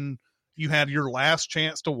then you had your last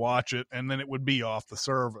chance to watch it, and then it would be off the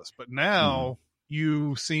service. But now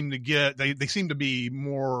you seem to get they seem to be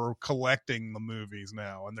more collecting the movies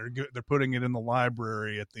now, and they're putting it in the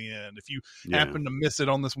library at the end. If you happen to miss it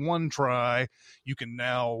on this one try, you can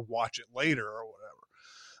now watch it later or whatever.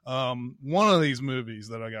 One of these movies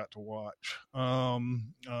that I got to watch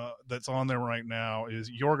that's on there right now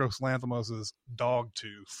is Yorgos Lanthimos'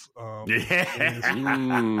 Dogtooth.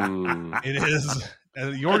 It is.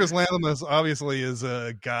 Yorgos Lanthimos obviously is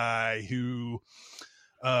a guy who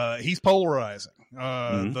he's polarizing.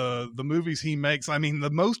 The movies he makes, I mean, the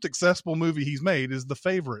most accessible movie he's made is The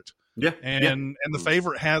Favorite. And The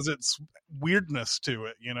Favorite has its weirdness to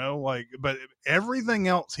it, you know, like, but everything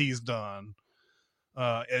else he's done,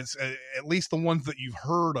 as at least the ones that you've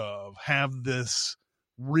heard of, have this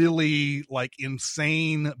really like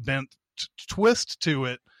insane bent twist to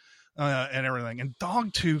it, and everything. And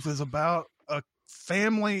Dogtooth is about a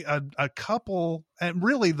family, a couple, and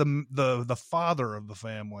really the father of the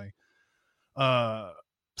family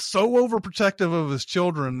so overprotective of his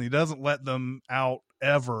children, he doesn't let them out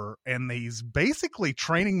ever, and he's basically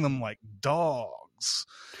training them like dogs.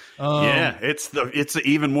 It's the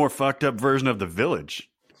even more fucked up version of The Village.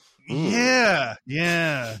 Yeah.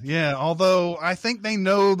 Although I think they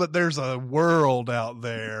know that there's a world out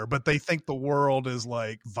there, but they think the world is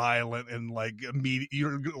like violent and like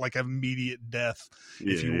immediate death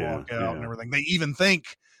if you walk out and everything. They even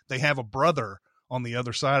think they have a brother on the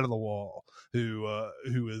other side of the wall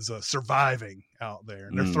who is surviving out there,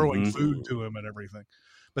 and they're throwing food to him and everything.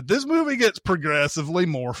 But this movie gets progressively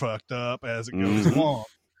more fucked up as it goes along.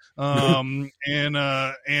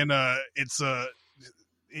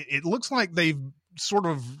 It looks like they've sort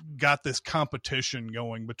of got this competition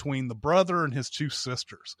going between the brother and his two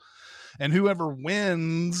sisters, and whoever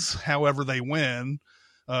wins, however they win,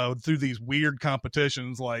 through these weird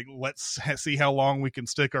competitions, like let's see how long we can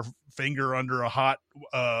stick our finger under a hot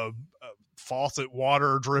faucet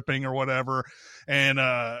water dripping or whatever, and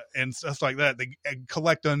stuff like that. They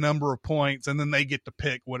collect a number of points, and then they get to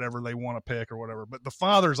pick whatever they want to pick or whatever. But the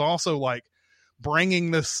father's also like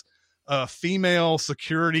bringing this female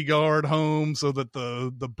security guard home so that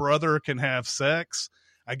the brother can have sex.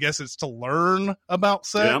 I guess it's to learn about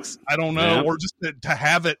sex. Yep. I don't know. Yep. Or just to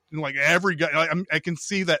have it like every guy. I can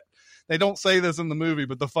see that they don't say this in the movie,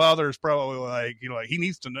 but the father is probably like, he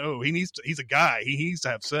needs to know. He's a guy. He needs to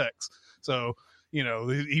have sex. So,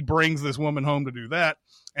 he brings this woman home to do that.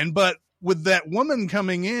 But with that woman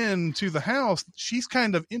coming in to the house, she's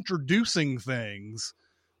kind of introducing things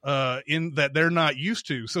in that they're not used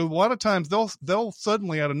to. So a lot of times they'll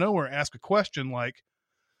suddenly out of nowhere ask a question like,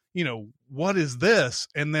 what is this?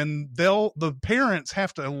 And then the parents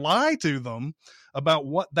have to lie to them about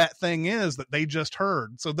what that thing is that they just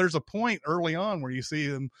heard. So there's a point early on where you see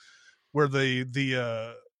them where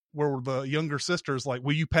the younger sister's like,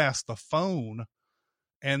 will you pass the phone?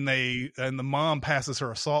 And the mom passes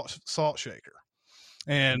her a salt shaker.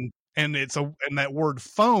 And that word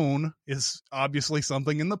phone is obviously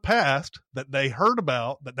something in the past that they heard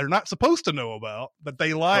about that they're not supposed to know about, that they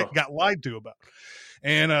got lied to about.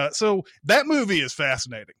 And so that movie is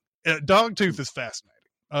fascinating. Dogtooth is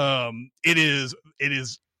fascinating. It is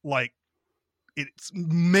like, it's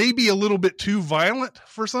maybe a little bit too violent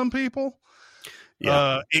for some people.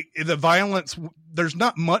 Yeah. The violence, there's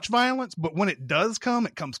not much violence, but when it does come,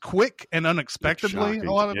 it comes quick and unexpectedly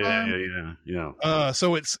a lot of time. Yeah.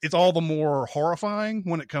 So it's all the more horrifying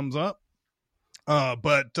when it comes up.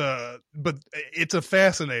 But it's a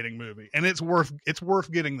fascinating movie, and it's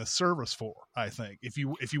worth getting the service for, I think, if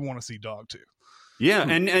you want to see Dogtooth. Yeah,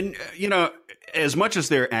 and as much as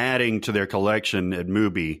they're adding to their collection at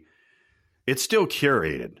Mubi, it's still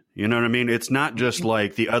curated. You know what I mean? It's not just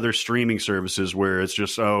like the other streaming services where it's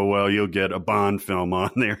just, oh, well, you'll get a Bond film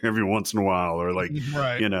on there every once in a while, or like,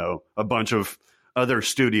 a bunch of other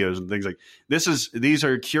studios and things like this. These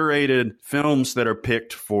are curated films that are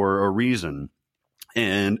picked for a reason.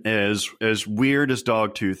 And as weird as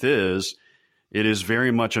Dogtooth is, it is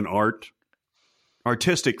very much an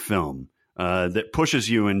artistic film that pushes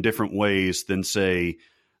you in different ways than, say,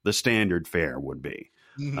 the standard fare would be.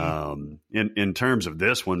 Mm-hmm. In terms of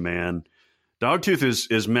this one, man, Dogtooth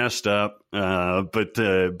is messed up,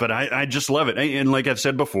 but I just love it. And like I've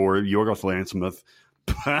said before, Yorgos Lanthimos,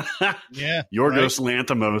 Yorgos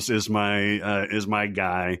Lanthimos is my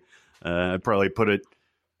guy. I'd probably put it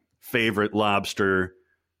favorite lobster,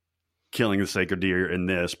 Killing the Sacred Deer in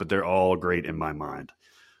this, but they're all great in my mind.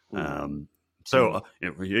 So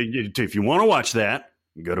if you want to watch that,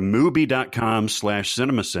 go to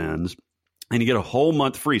Mubi.com/CinemaSins. And you get a whole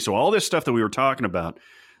month free. So all this stuff that we were talking about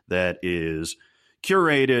that is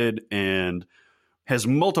curated and has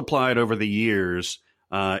multiplied over the years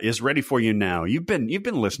is ready for you now. You've been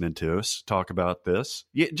listening to us talk about this.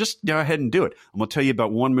 Just go ahead and do it. I'm going to tell you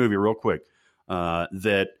about one movie real quick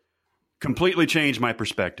that completely changed my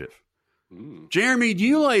perspective. Jeremy, do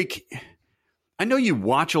you I know you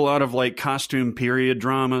watch a lot of costume period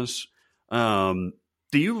dramas. Is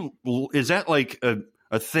that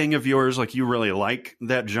a thing of yours, like you really like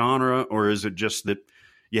that genre, or is it just that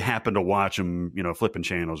you happen to watch them, flipping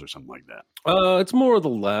channels or something like that? It's more of the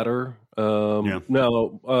latter.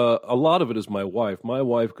 No, a lot of it is my wife. My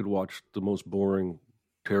wife could watch the most boring,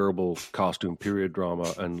 terrible costume period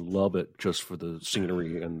drama and love it just for the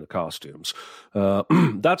scenery and the costumes.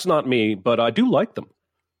 That's not me, but I do like them.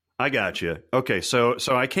 I got you. Okay, so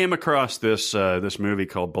I came across this movie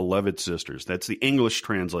called Beloved Sisters. That's the English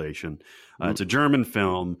translation. It's a German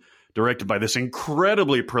film directed by this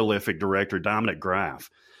incredibly prolific director, Dominic Graf,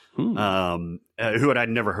 who I'd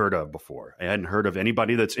never heard of before. I hadn't heard of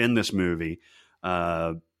anybody that's in this movie.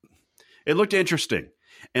 It looked interesting.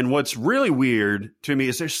 And what's really weird to me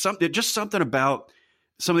is there's something about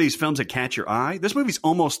some of these films that catch your eye. This movie's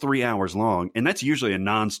almost 3 hours long, and that's usually a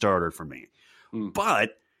non-starter for me.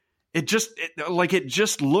 But it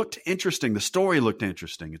just looked interesting. The story looked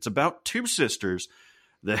interesting. It's about two sisters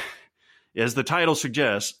that, as the title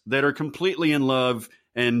suggests, that are completely in love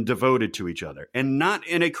and devoted to each other, and not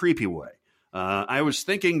in a creepy way. I was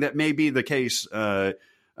thinking that may be the case, even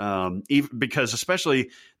because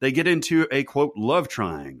especially they get into a quote love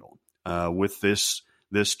triangle with this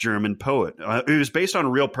German poet. It was based on a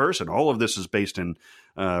real person. All of this is based in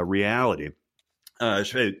reality.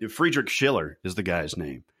 Friedrich Schiller is the guy's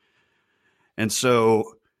name. And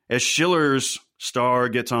so as Schiller's star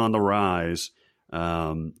gets on the rise,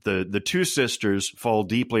 the two sisters fall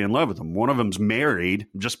deeply in love with him. One of them's married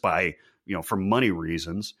just by, for money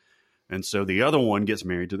reasons. And so the other one gets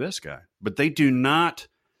married to this guy. But they do not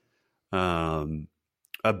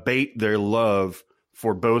abate their love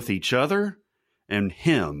for both each other and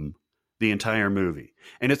him the entire movie.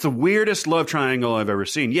 And it's the weirdest love triangle I've ever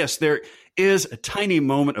seen. Yes, there is a tiny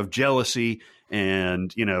moment of jealousy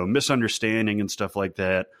and, misunderstanding and stuff like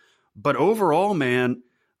that. But overall, man,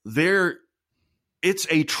 it's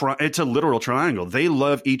a literal triangle. They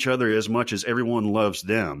love each other as much as everyone loves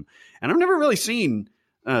them. And I've never really seen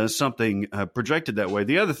something projected that way.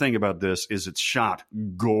 The other thing about this is it's shot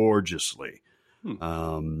gorgeously.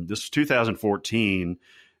 This is 2014,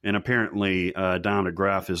 and apparently Don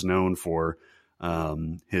DeGraff is known for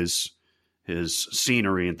his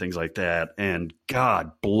scenery and things like that. And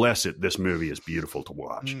God bless it, this movie is beautiful to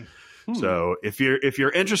watch. So if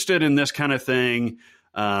you're interested in this kind of thing,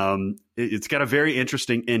 it's got a very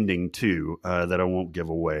interesting ending too that I won't give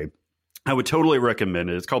away. I would totally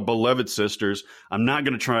recommend it. It's called Beloved Sisters. I'm not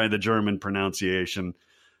going to try the German pronunciation,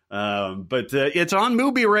 but it's on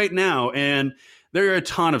Mubi right now, and there are a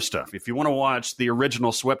ton of stuff. If you want to watch the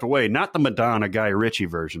original Swept Away, not the Madonna Guy Ritchie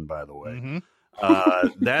version, by the way,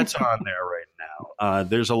 that's on there right now.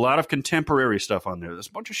 There's a lot of contemporary stuff on there. There's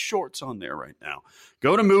a bunch of shorts on there right now.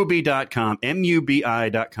 Go to Mubi.com,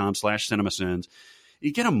 MUBI.com/CinemaSins.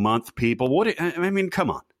 You get a month, people.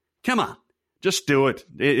 Come on. Just do it.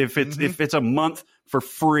 If it's a month for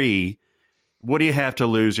free, what do you have to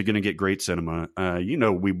lose? You're going to get great cinema.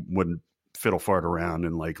 We wouldn't fiddle fart around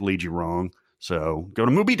and lead you wrong. So go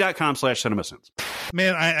to Mubi.com/CinemaSins.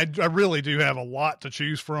 Man, I really do have a lot to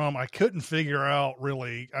choose from. I couldn't figure out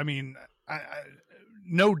really. I mean, I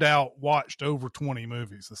no doubt watched over 20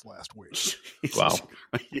 movies this last week. Wow.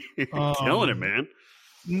 Killing it, man.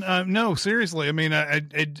 No, seriously. I mean, I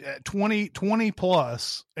 20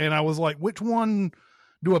 plus, and I was like, which one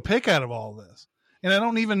do I pick out of all this? And I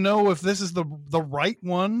don't even know if this is the right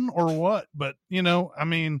one or what, but I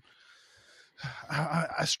mean,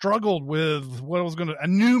 I struggled with what I was going to, I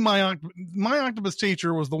knew my octopus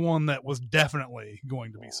teacher was the one that was definitely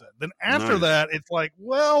going to be said. Then after that, it's like,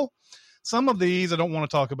 well, some of these I don't want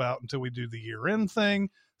to talk about until we do the year-end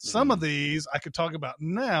thing. Some of these I could talk about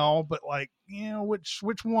now, but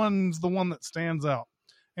which one's the one that stands out?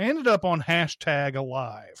 I ended up on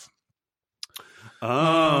 #alive.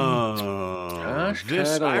 I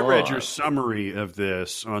read your summary of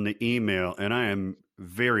this on the email, and I am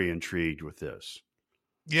very intrigued with this.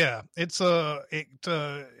 Yeah, it's a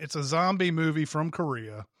zombie movie from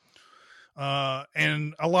Korea.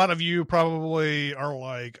 And a lot of you probably are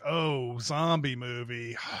like, oh, zombie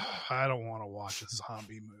movie. I don't want to watch a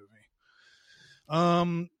zombie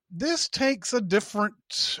movie. This takes a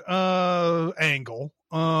different angle.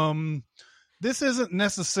 This isn't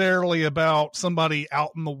necessarily about somebody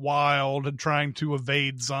out in the wild and trying to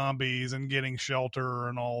evade zombies and getting shelter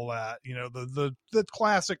and all that. The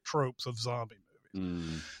classic tropes of zombie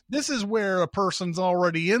movies. This is where a person's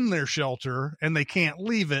already in their shelter and they can't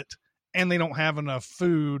leave it, and they don't have enough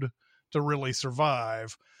food to really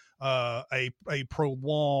survive a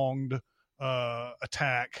prolonged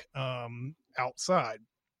attack outside.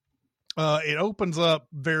 It opens up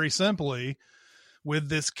very simply with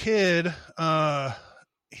this kid.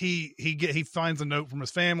 He finds a note from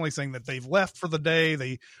his family saying that they've left for the day.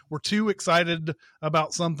 They were too excited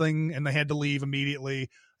about something and they had to leave immediately.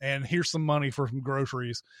 And here's some money for some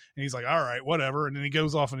groceries. And he's like, all right, whatever. And then he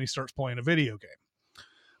goes off and he starts playing a video game.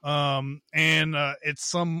 It's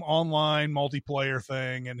some online multiplayer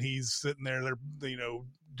thing, and he's sitting there, they're,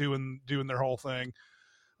 doing their whole thing.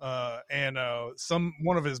 One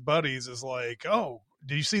of his buddies is like, oh,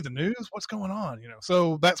 did you see the news? What's going on?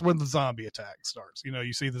 So that's when the zombie attack starts.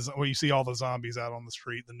 You see all the zombies out on the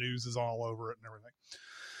street, the news is all over it and everything.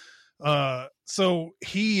 So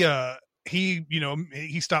he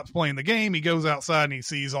he stops playing the game. He goes outside and he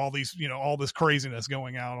sees all these, all this craziness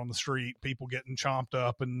going out on the street, people getting chomped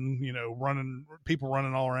up and, people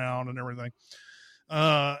running all around and everything.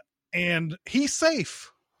 And he's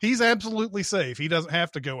safe. He's absolutely safe. He doesn't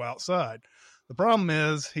have to go outside. The problem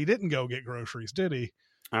is he didn't go get groceries, did he?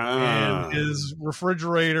 And his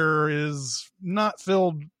refrigerator is not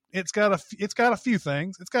filled. It's got a few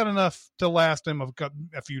things. It's got enough to last him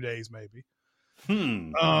a few days, maybe.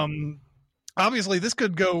 Obviously this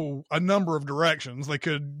could go a number of directions. They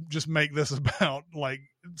could just make this about like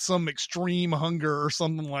some extreme hunger or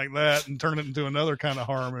something like that and turn it into another kind of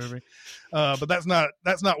horror movie. But that's not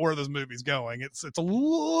where this movie's going. It's a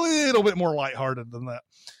little bit more lighthearted than that.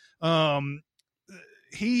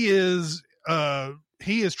 He is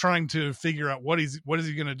trying to figure out what is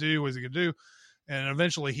he going to do? What is he going to do? And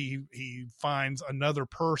eventually he finds another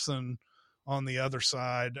person on the other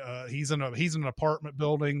side. He's in an apartment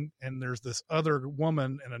building, and there's this other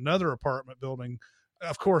woman in another apartment building,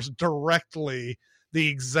 of course, directly the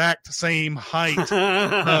exact same height in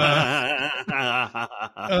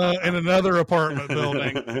another apartment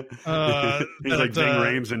building. He's like Ving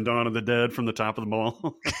Rhames in Dawn of the Dead from the top of the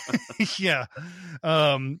mall. Yeah.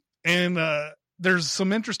 There's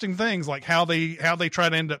some interesting things like how they try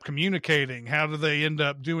to end up communicating. How do they end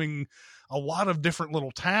up doing a lot of different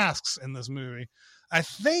little tasks in this movie? I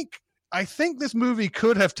think this movie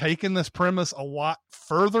could have taken this premise a lot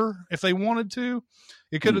further if they wanted to.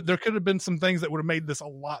 There could have been some things that would have made this a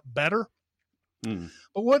lot better. But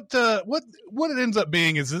what it ends up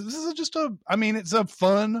being is this is just it's a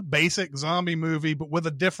fun basic zombie movie, but with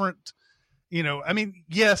a different,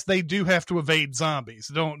 yes, they do have to evade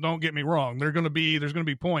zombies. Don't get me wrong. There's going to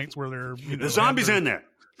be points where they're the zombies in there.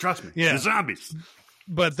 Trust me. Yeah, the zombies.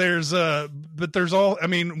 But there's all.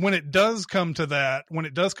 When it does come to that,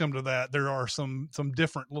 there are some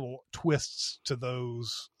different little twists to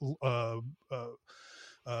those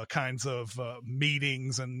kinds of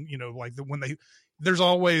meetings, and there's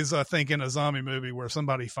always, I think, in a zombie movie where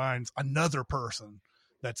somebody finds another person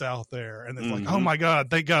that's out there, and it's like, oh my God,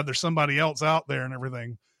 thank God there's somebody else out there and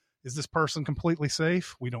everything. Is this person completely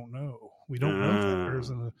safe? We don't know. We don't know if that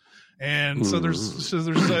person. And so there's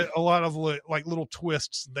a lot of like little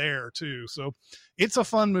twists there too. So it's a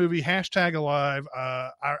fun movie. #alive.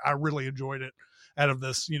 I really enjoyed it. Out of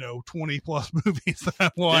this, 20 plus movies that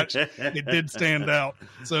I watched, it did stand out.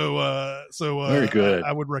 So very good.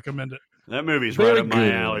 I would recommend it. That movie's right up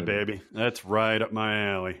my alley, baby. That's right up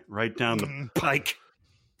my alley. Right down the pipe,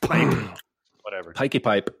 whatever. Pikey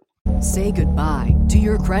pipe. Say goodbye to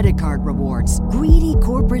your credit card rewards. Greedy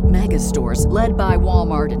corporate mega stores, led by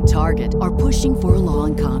Walmart and Target, are pushing for a law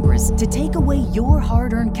in Congress to take away your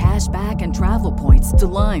hard-earned cash back and travel points to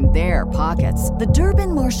line their pockets. The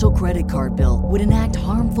Durbin-Marshall credit card bill would enact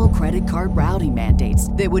harmful credit card routing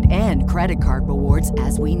mandates that would end credit card rewards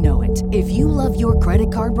as we know it. If you love your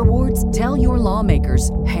credit card rewards, tell your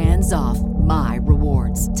lawmakers, hands off my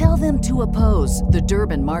rewards. Tell them to oppose the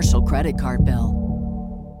Durbin-Marshall credit card bill.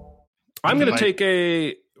 I'm going to take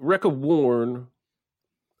a rec-a-warn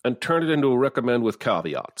and turn it into a recommend with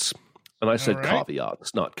caveats. And I said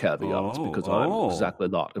caveats, not caveats, because I'm exactly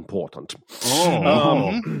not important.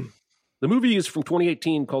 The movie is from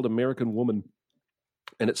 2018 called American Woman,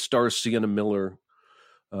 and it stars Sienna Miller.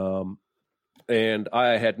 And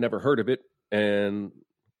I had never heard of it, and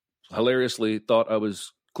hilariously thought I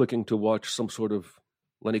was clicking to watch some sort of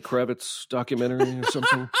Lenny Kravitz documentary or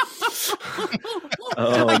something.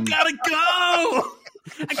 I gotta go.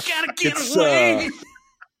 I gotta get away.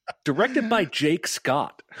 Directed by Jake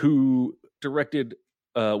Scott, who directed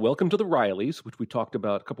Welcome to the Rileys, which we talked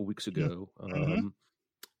about a couple weeks ago,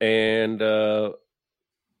 and a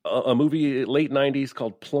movie late 90s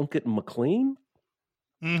called Plunkett McLean.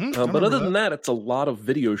 But other than that, it's a lot of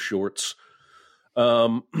video shorts.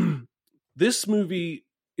 This movie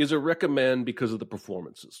is a recommend because of the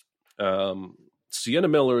performances. Sienna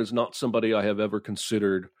Miller is not somebody I have ever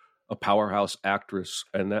considered a powerhouse actress,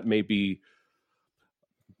 and that may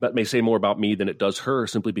say more about me than it does her,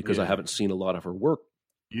 simply because I haven't seen a lot of her work.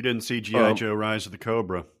 You didn't see G.I. Joe Rise of the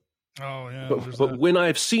Cobra. Oh, yeah. But when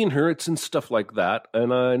I've seen her, it's in stuff like that,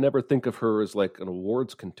 and I never think of her as like an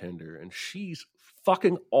awards contender, and she's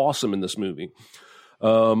fucking awesome in this movie.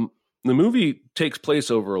 The movie takes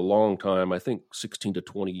place over a long time, I think 16 to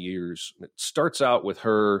 20 years. It starts out with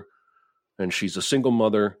her, and she's a single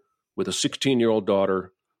mother with a 16-year-old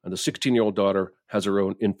daughter, and the 16-year-old daughter has her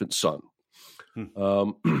own infant son.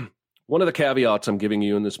 One of the caveats I'm giving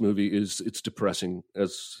you in this movie is it's depressing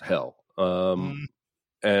as hell, and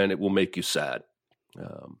it will make you sad.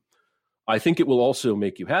 I think it will also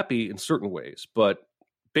make you happy in certain ways, but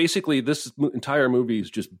basically this entire movie is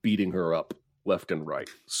just beating her up left and right.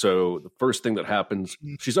 So the first thing that happens,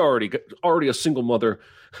 she's already a single mother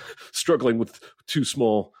struggling with 2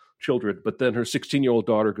 small children, but then her 16-year-old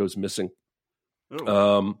daughter goes missing.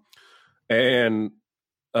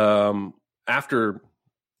 After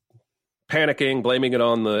panicking, blaming it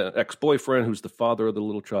on the ex-boyfriend, who's the father of the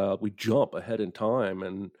little child, we jump ahead in time,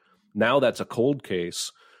 and now that's a cold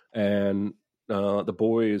case, and the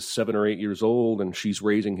boy is 7 or 8 years old, and she's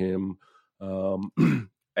raising him,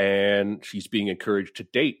 and she's being encouraged to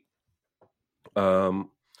date.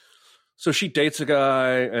 So she dates a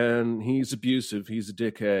guy, and he's abusive, he's a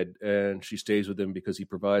dickhead, and she stays with him because he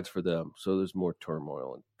provides for them. So there's more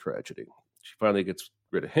turmoil and tragedy. She finally gets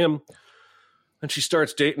rid of him, and she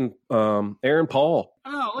starts dating Aaron Paul.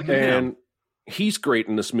 Oh, look at him. And he's great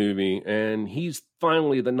in this movie, and he's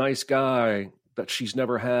finally the nice guy that she's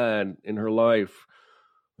never had in her life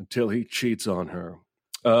until he cheats on her.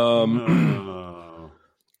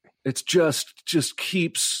 It's just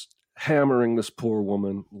keeps hammering this poor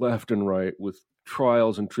woman left and right with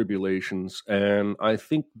trials and tribulations, and I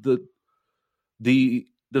think the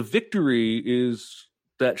victory is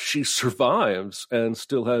that she survives and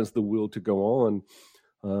still has the will to go on.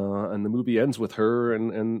 And the movie ends with her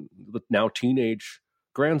and the now teenage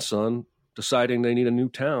grandson deciding they need a new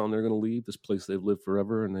town. They're going to leave this place they've lived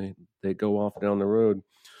forever, and they go off down the road.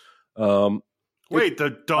 Wait,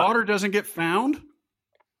 the daughter doesn't get found?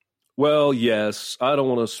 Well, yes. I don't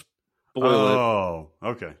want to spoil it. Oh,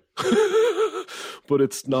 okay. But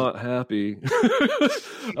it's not happy.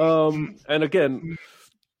 And again,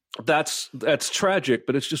 that's tragic,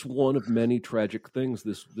 but it's just one of many tragic things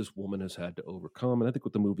this woman has had to overcome. And I think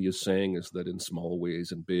what the movie is saying is that in small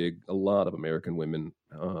ways and big, a lot of American women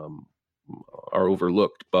are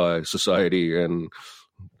overlooked by society and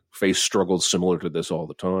face struggles similar to this all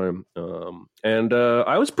the time. And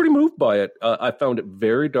I was pretty moved by it. I found it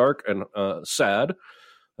very dark and sad.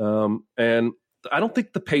 And I don't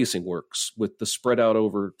think the pacing works with the spread out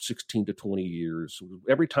over 16 to 20 years.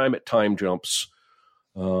 Every time it time jumps,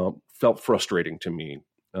 felt frustrating to me.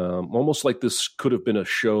 Almost like this could have been a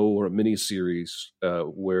show or a mini series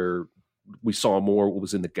where we saw more what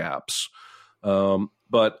was in the gaps.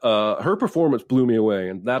 But her performance blew me away,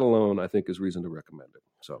 and that alone, I think, is reason to recommend it.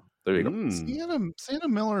 So there you go. Sienna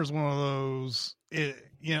Miller is one of those.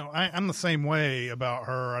 I'm the same way about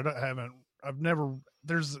her. I've never.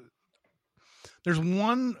 There's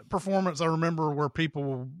one performance I remember where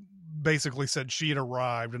people basically said she had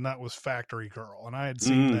arrived, and that was Factory Girl, and I had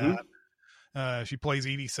seen that. She plays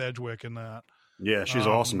Edie Sedgwick in that. Yeah, she's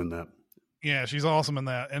awesome in that. Yeah, she's awesome in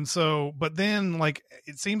that. And so, but then, like,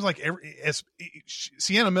 it seems like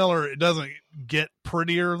Sienna Miller, it doesn't get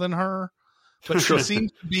prettier than her, but she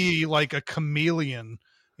seems to be like a chameleon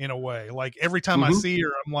in a way. Like every time I see her,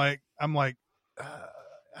 I'm like,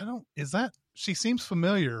 she seems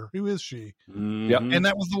familiar. Who is she? Yeah. And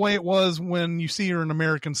that was the way it was when you see her in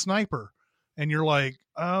American Sniper, and you're like,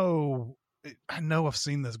 oh, I know I've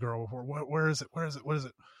seen this girl before. Where is it? What is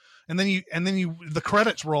it? And then the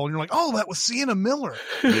credits roll, and you're like, oh, that was Sienna Miller.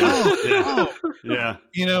 Yeah.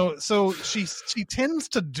 So she tends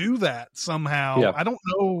to do that somehow. Yeah. I don't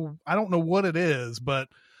know what it is, but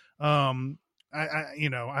I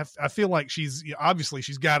feel like she's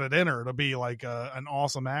got it in her to be like an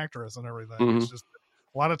awesome actress and everything. It's just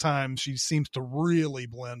a lot of times she seems to really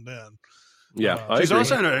blend in. Yeah, she's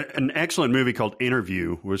also in an excellent movie called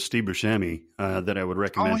Interview with Steve Buscemi that I would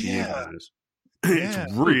recommend to you guys.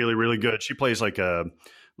 It's really, really good. She plays like an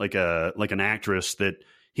actress that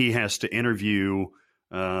he has to interview,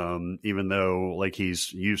 even though like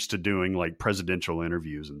he's used to doing like presidential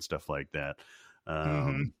interviews and stuff like that.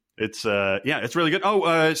 It's really good.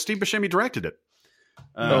 Steve Buscemi directed it.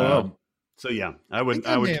 So yeah, I would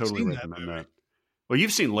totally recommend that. Well,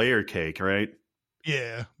 you've seen Layer Cake, right?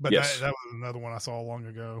 Yeah, but yes. that was another one I saw long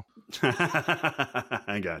ago.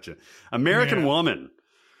 I gotcha. American Woman.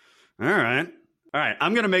 All right.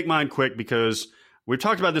 I'm going to make mine quick because we've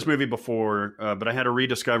talked about this movie before, but I had a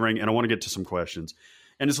rediscovering, and I want to get to some questions.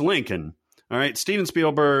 And it's Lincoln. All right, Steven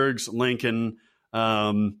Spielberg's Lincoln.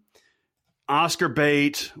 Oscar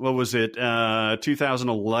bait. What was it?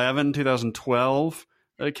 2011, 2012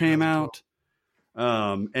 that it came out.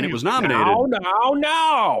 And it was nominated.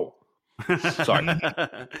 No. Sorry.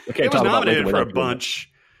 It was nominated for a bunch.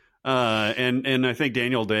 And I think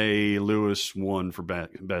Daniel Day-Lewis won for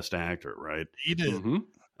best actor, right? He did.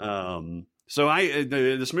 So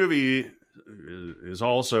this movie is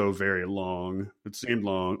also very long. It seemed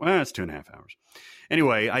long. Well, it's 2.5 hours.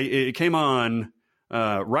 Anyway, it came on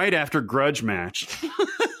right after Grudge Match.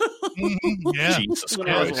 Yeah. Jesus When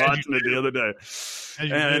I was Christ. watching it the other day. As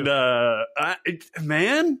you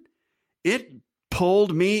And it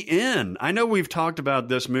pulled me in. I know we've talked about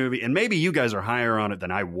this movie, and maybe you guys are higher on it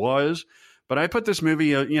than I was, but I put this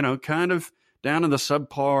movie, kind of down in the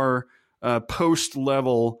subpar post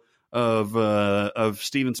level of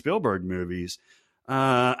Steven Spielberg movies.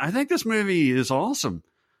 I think this movie is awesome.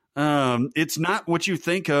 It's not what you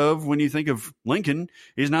think of when you think of Lincoln.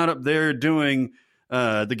 He's not up there doing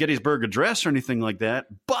the Gettysburg Address or anything like that.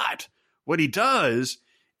 But what he does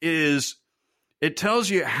is it tells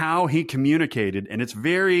you how he communicated, and it's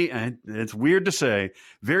it's weird to say,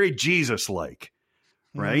 very Jesus-like,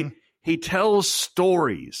 right? Mm-hmm. He tells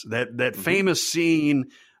stories. That famous scene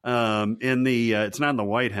in the it's not in the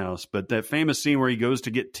White House, but that famous scene where he goes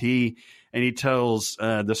to get tea, and he tells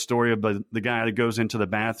the story of the guy that goes into the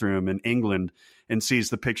bathroom in England and sees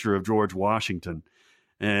the picture of George Washington.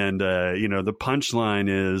 And, the punchline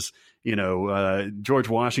is, George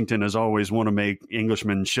Washington has always want to make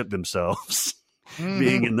Englishmen shit themselves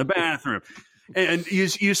being in the bathroom. And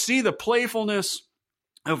you see the playfulness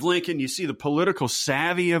of Lincoln. You see the political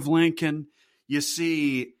savvy of Lincoln. You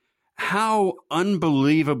see how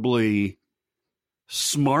unbelievably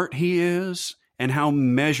smart he is and how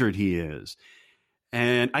measured he is.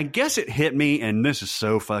 And I guess it hit me, and this is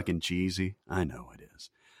so fucking cheesy. I know it is.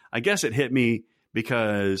 I guess it hit me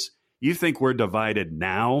because you think we're divided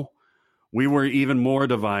now. We were even more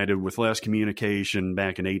divided with less communication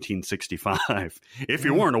back in 1865. If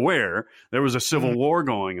you weren't aware, there was a civil war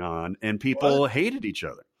going on, and people hated each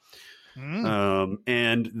other.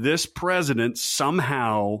 And this president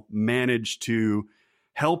somehow managed to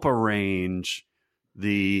help arrange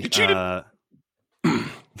the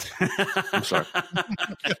I'm sorry.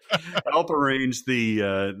 help arrange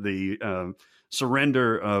the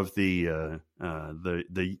surrender of the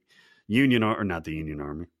Union or not the Union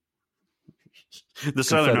Army, the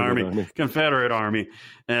Southern Army, Confederate Army,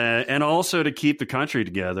 and also to keep the country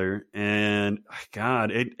together. And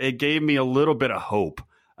God, it gave me a little bit of hope,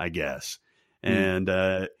 I guess. And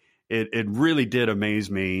it really did amaze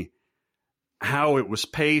me how it was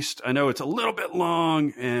paced. I know it's a little bit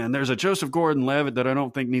long, and there's a Joseph Gordon-Levitt that I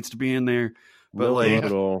don't think needs to be in there. But not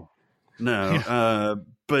at all. No,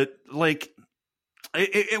 but like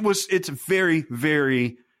it's very,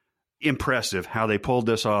 very impressive how they pulled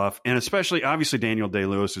this off, and especially obviously Daniel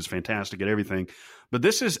Day-Lewis is fantastic at everything, but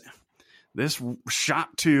this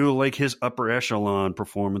shot to like his upper echelon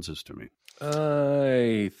performances to me.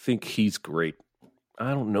 I think he's great.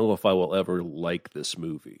 I don't know if I will ever like this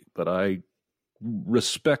movie, but I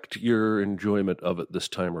respect your enjoyment of it this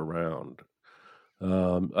time around.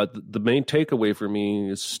 The main takeaway for me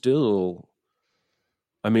is still,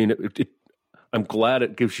 I mean, I'm glad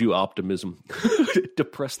it gives you optimism. It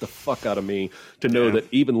depressed the fuck out of me to know that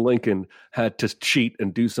even Lincoln had to cheat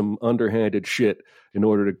and do some underhanded shit in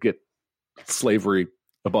order to get slavery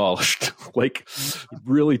abolished. Like,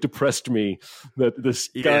 really depressed me that this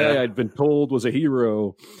guy I'd been told was a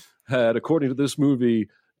hero had, according to this movie,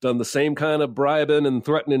 done the same kind of bribing and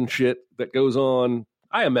threatening shit that goes on.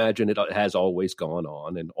 I imagine it has always gone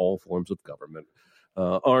on in all forms of government.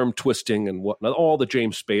 Arm twisting and whatnot. All the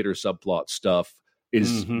James Spader subplot stuff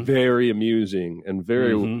is very amusing and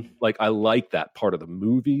very like, I like that part of the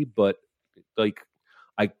movie, but like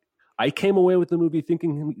I came away with the movie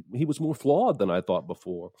thinking he was more flawed than I thought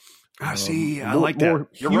before. I like that.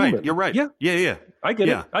 You're right. Yeah. I get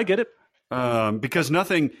it. I get it. Because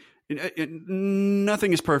nothing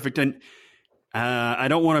is perfect, and I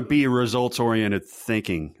don't want to be results-oriented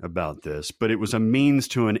thinking about this, but it was a means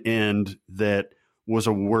to an end that was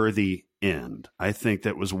a worthy end. I think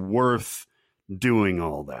that was worth doing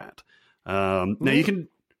all that. Now you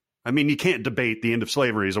can't debate the end of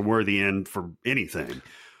slavery as a worthy end for anything.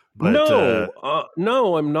 But,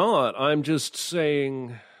 no, I'm not. I'm just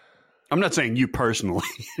saying. I'm not saying you personally.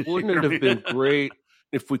 Wouldn't it have been great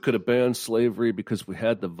if we could have banned slavery because we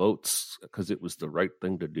had the votes, because it was the right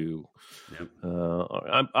thing to do? Yep.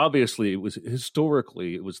 Obviously, it was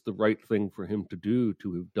historically it was the right thing for him to do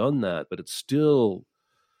to have done that, but it's still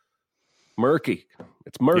murky.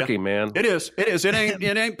 It's murky, man. It is. It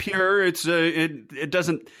ain't pure. It's it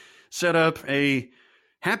doesn't set up a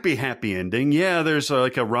happy ending. Yeah, there's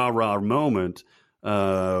like a rah moment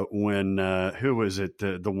when who was it?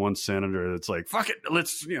 The one senator that's like, fuck it,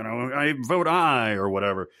 let's I vote aye or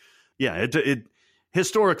whatever. Yeah, it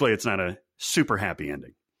historically it's not a super happy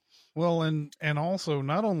ending. Well, and also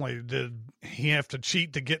not only did he have to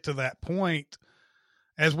cheat to get to that point,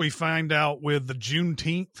 as we find out with the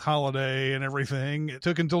Juneteenth holiday and everything, it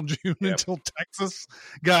took until June until Texas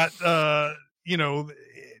got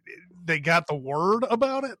they got the word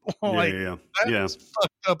about it. Like, yeah. that's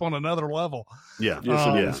fucked up on another level. Yeah. Yes,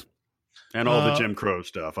 it is. And all the Jim Crow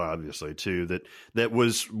stuff, obviously, too. That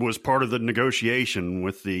was part of the negotiation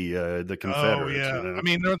with the Confederates. Oh yeah, you know?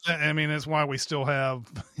 I mean, it's why we still have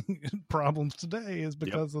problems today, is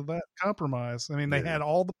because of that compromise. I mean, they had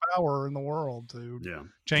all the power in the world to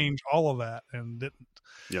change all of that and didn't.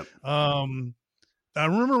 Yep. I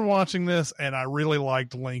remember watching this and I really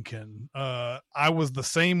liked Lincoln. I was the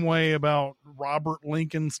same way about Robert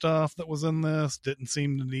Lincoln stuff that was in this. Didn't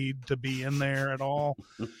seem to need to be in there at all.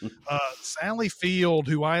 Sally Field,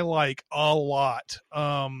 who I like a lot.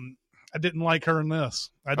 I didn't like her in this.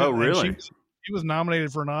 Oh, really? She was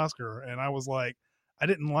nominated for an Oscar and I was like, I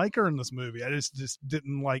didn't like her in this movie. I just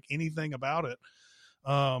didn't like anything about it.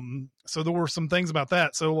 So there were some things about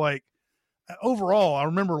that. So like, overall, I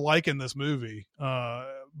remember liking this movie,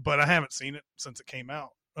 but I haven't seen it since it came out.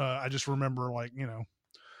 I just remember, like,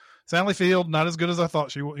 Sally Field, not as good as I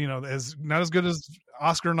thought she was, not as good as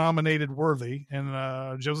Oscar nominated worthy.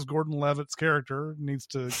 And Joseph Gordon-Levitt's character needs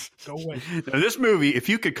to go away. Now, this movie, if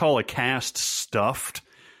you could call a cast stuffed,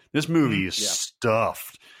 this movie is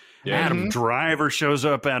stuffed. Yeah. Adam Driver shows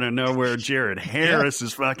up out of nowhere. Jared Harris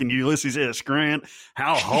is fucking Ulysses S. Grant.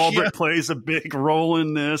 Hal Holbrook plays a big role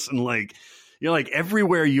in this. And like,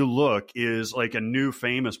 everywhere you look is like a new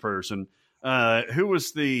famous person. Who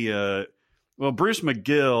was the, Bruce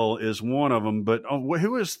McGill is one of them, but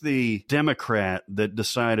who is the Democrat that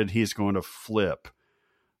decided he's going to flip?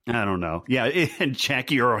 I don't know. Yeah. And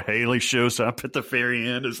Jackie Earle Haley shows up at the very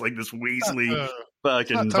end as like this Weasley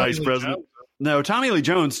fucking vice president. No, Tommy Lee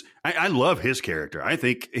Jones, I love his character. I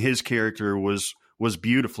think his character was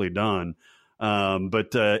beautifully done.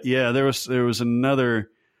 But there was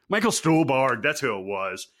another Michael Stuhlbarg. That's who it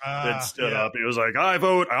was that stood up. He was like, "I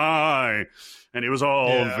vote aye," and he was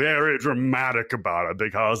all very dramatic about it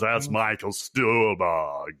because that's Michael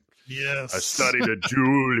Stuhlbarg. Yes, I studied at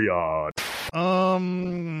Juilliard.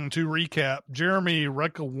 To recap, Jeremy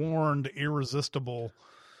Recca warned Irresistible.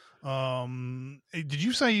 Did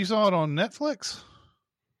you say you saw it on Netflix?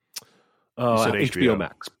 HBO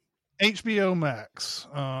Max. HBO Max.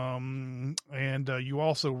 And you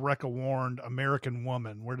also Recca warned American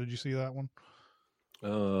Woman. Where did you see that one?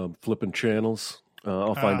 Flipping channels.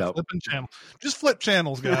 I'll find out. Flipping channel. Just flip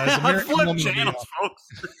channels, guys. American flip Woman channels,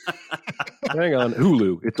 folks. Hang on,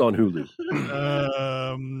 Hulu. It's on Hulu.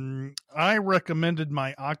 I recommended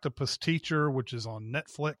My Octopus Teacher, which is on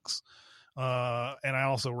Netflix. And I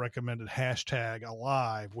also recommended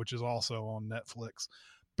 #Alive, which is also on Netflix.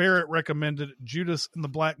 Barrett recommended Judas and the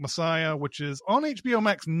Black Messiah, which is on HBO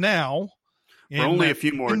Max now. For only a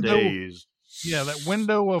few more days. Yeah, that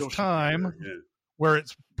window of time where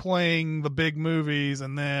it's playing the big movies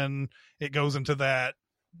and then it goes into that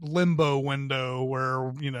limbo window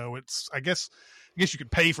where, it's, I guess you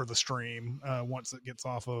could pay for the stream once it gets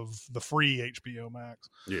off of the free HBO Max.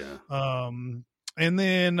 Yeah. And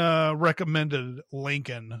then recommended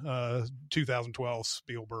Lincoln, 2012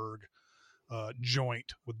 Spielberg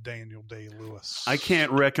joint with Daniel Day-Lewis. I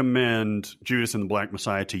can't recommend Judas and the Black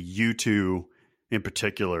Messiah to you two in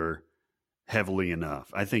particular heavily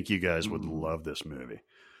enough. I think you guys would love this movie.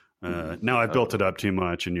 Now I've built it up too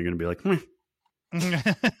much and you're going to be like,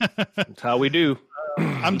 That's how we do.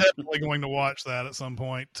 I'm definitely going to watch that at some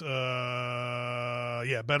point.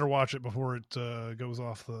 Better watch it before it goes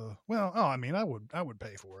off the. Well, I would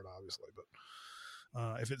pay for it, obviously, but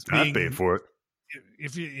if it's being, I'd pay for it.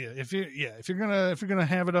 If you're gonna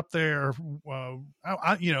have it up there, if you're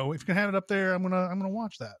gonna have it up there, I'm gonna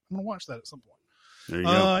watch that. I'm gonna watch that at some point. There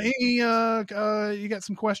you go. You got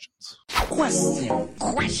some questions?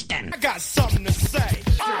 Question. I got something to say.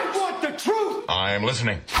 I want the truth. I am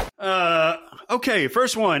listening. Okay,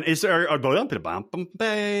 first one is are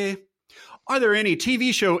there any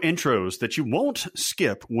TV show intros that you won't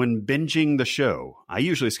skip when binging the show? I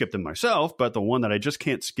usually skip them myself, but the one that I just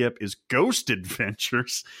can't skip is Ghost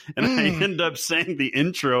Adventures, and I end up saying the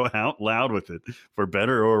intro out loud with it, for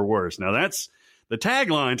better or worse. Now, that's the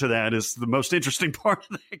tagline to that is the most interesting part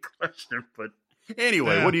of that question. But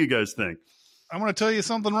anyway, what do you guys think? I'm going to tell you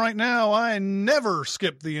something right now. I never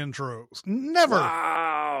skip the intros. Never.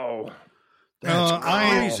 Wow. That's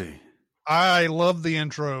crazy. I love the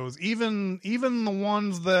intros. Even the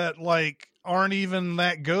ones that like aren't even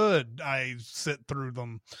that good, I sit through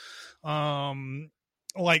them. I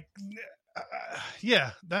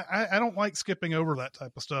don't like skipping over that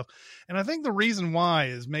type of stuff. And I think the reason why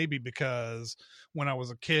is maybe because when I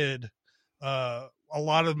was a kid, a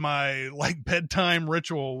lot of my like bedtime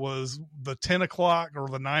ritual was the 10 o'clock or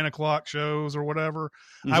the 9 o'clock shows or whatever.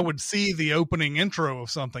 I would see the opening intro of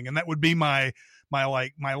something, and that would be my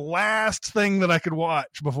last thing that I could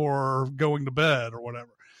watch before going to bed or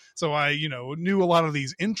whatever. So I, knew a lot of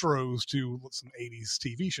these intros to some 80s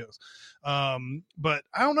TV shows. But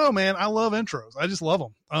I don't know, man. I love intros. I just love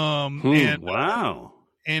them. Wow.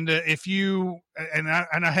 And if you and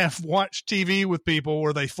I have watched TV with people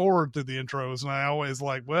where they forward through the intros, and I always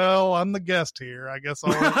like, well, I'm the guest here. I guess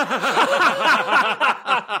I'll.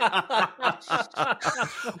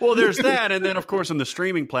 Well, there's that, and then of course on the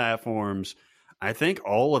streaming platforms, I think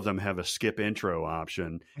all of them have a skip intro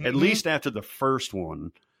option, at least after the first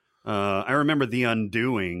one. I remember The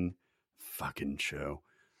Undoing, fucking show.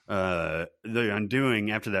 The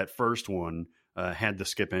Undoing after that first one. Had the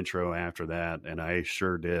skip intro after that, and I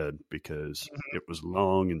sure did because it was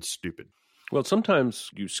long and stupid. Well, sometimes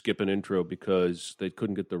you skip an intro because they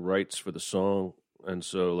couldn't get the rights for the song, and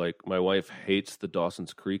so like my wife hates the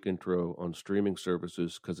Dawson's Creek intro on streaming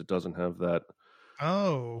services because it doesn't have that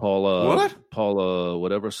Paula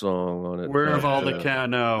whatever song on it. Where have all the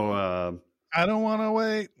no? I don't want to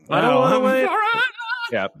wait. I don't want to wait. All right.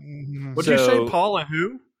 Yeah. What did you say, Paula?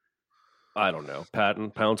 Who? I don't know.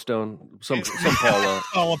 Patton, Poundstone, some Paula.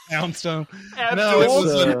 Paula Poundstone.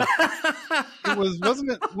 Absolutely. No,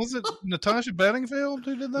 wasn't it Natasha Bedingfield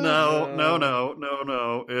who did that?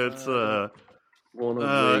 No. It's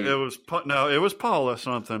it was Paula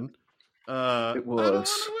something. It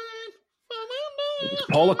was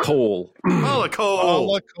Paula Cole. Paula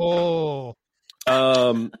Cole.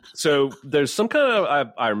 So there's some kind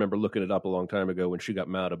of I remember looking it up a long time ago when she got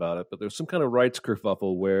mad about it, but there's some kind of rights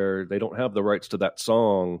kerfuffle where they don't have the rights to that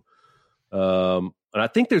song. And I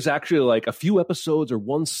think there's actually like a few episodes or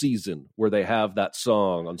one season where they have that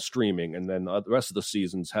song on streaming, and then the rest of the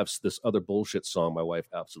seasons have this other bullshit song my wife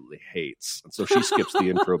absolutely hates, and so she skips the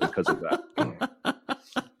intro because of that.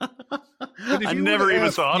 I never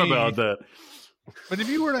even thought about that. But if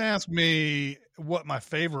you were to ask me what my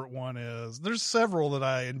favorite one is, there's several that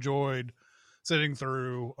I enjoyed sitting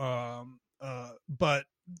through. But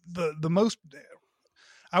the most,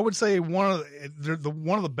 I would say one of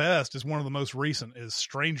the best is one of the most recent is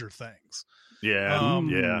Stranger Things. Yeah.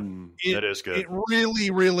 That is good. It really,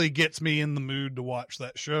 really gets me in the mood to watch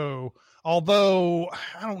that show. Although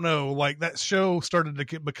I don't know, like that show started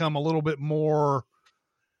to become a little bit more,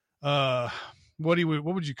 what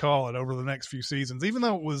would you call it over the next few seasons? Even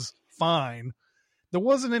though it was fine, there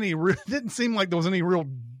wasn't any. It didn't seem like there was any real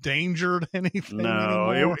danger to anything.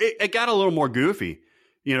 No, it got a little more goofy.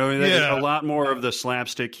 There's a lot more of the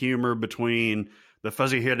slapstick humor between the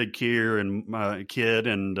fuzzy-headed kid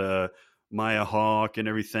and Maya Hawke and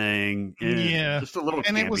everything. Just a little campier.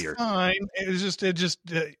 And it was fine.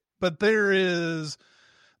 But there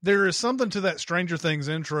is something to that Stranger Things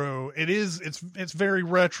intro. It's very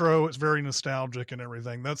retro. It's very nostalgic and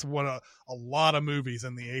everything. That's what a lot of movies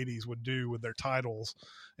in the 80s would do with their titles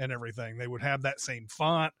and everything. They would have that same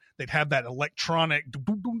font. They'd have that electronic,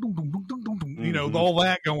 all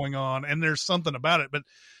that going on. And there's something about it, but,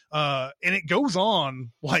 and it goes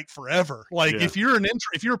on like forever. Like if you're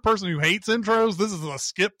a person who hates intros, this is a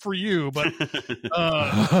skip for you. But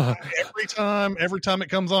every time it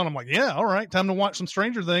comes on, I'm like, yeah, all right, time to watch some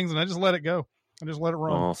Stranger Things, and I just let it go. I just let it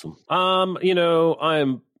run. Awesome.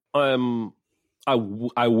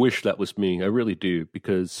 I wish that was me. I really do,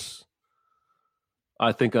 because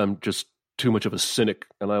I think I'm just too much of a cynic,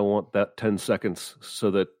 and I want that 10 seconds so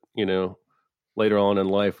that later on in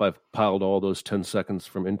life, I've piled all those 10 seconds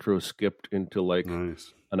from intro skipped into like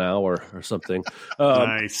an hour or something.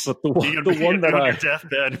 Nice. But the one that your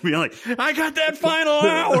deathbed be like, I got that final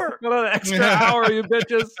hour. Got an extra hour, you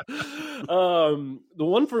bitches. The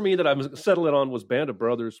one for me that I'm settling on was Band of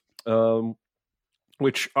Brothers,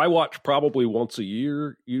 which I watch probably once a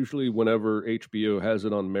year, usually whenever HBO has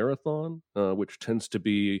it on Marathon, which tends to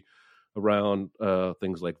be around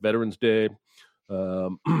things like Veterans Day.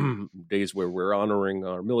 Days where we're honoring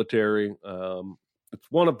our military. It's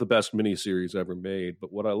one of the best miniseries ever made.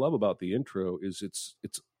 But what I love about the intro is its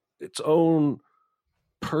own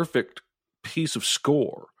perfect piece of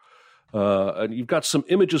score. And you've got some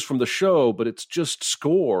images from the show, but it's just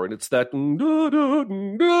score, and it's that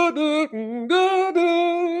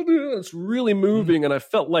it's really moving. And I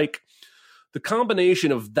felt like the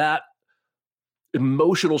combination of that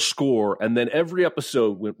emotional score, and then every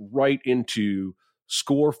episode went right into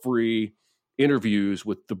score-free interviews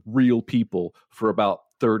with the real people for about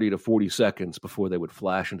 30 to 40 seconds before they would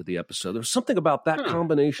flash into the episode. There's something about that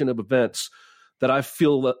combination of events that I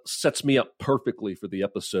feel that sets me up perfectly for the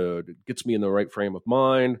episode. It gets me in the right frame of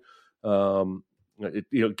mind.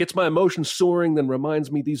 It gets my emotions soaring, then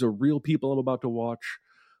reminds me these are real people I'm about to watch.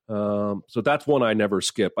 So that's one I never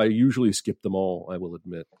skip. I usually skip them all, I will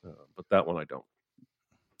admit, but that one I don't.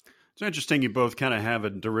 It's interesting. You both kind of have a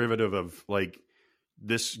derivative of like,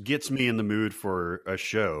 this gets me in the mood for a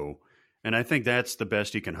show. And I think that's the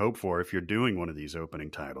best you can hope for if you're doing one of these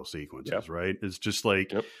opening title sequences, right? It's just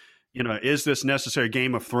like, is this necessary?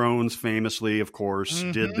 Game of Thrones famously, of course,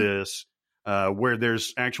 did this, where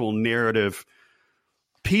there's actual narrative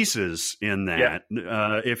pieces in that,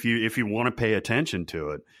 if you want to pay attention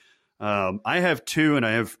to it. I have two, and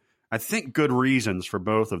I think good reasons for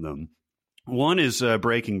both of them. One is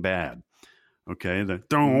Breaking Bad. Okay, the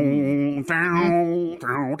down,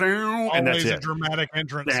 and that's it. A dramatic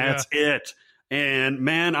entrance. That's it. And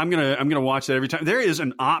man, I'm gonna watch that every time. There is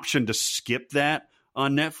an option to skip that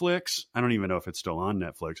on Netflix. I don't even know if it's still on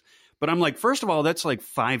Netflix. But I'm like, first of all, that's like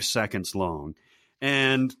 5 seconds long,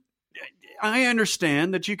 and I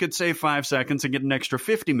understand that you could save 5 seconds and get an extra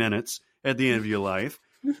 50 minutes at the end of your life.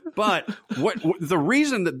 But what the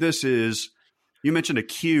reason that this is, you mentioned a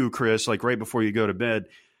cue, Chris, like right before you go to bed.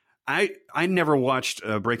 I never watched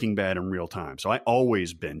Breaking Bad in real time, so I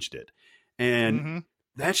always binged it. And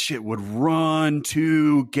that shit would run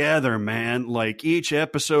together, man. Like each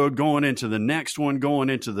episode going into the next one,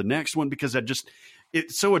 because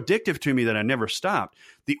it's so addictive to me that I never stopped.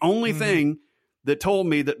 The only thing that told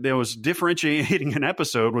me that there was differentiating an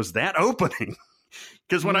episode was that opening.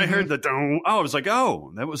 Because when I heard the don't, I was like,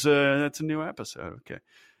 oh, that's a new episode. Okay.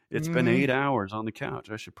 It's been 8 hours on the couch.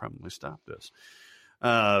 I should probably stop this.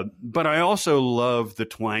 But I also love the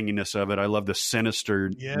twanginess of it. I love the sinister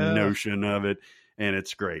notion of it. And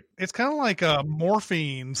it's great. It's kind of like a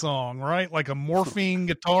Morphine song, right? Like a Morphine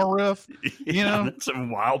guitar riff. You know? That's a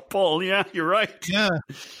wild pull. Yeah, you're right. Yeah.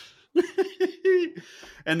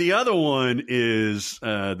 And the other one is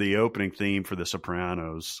the opening theme for The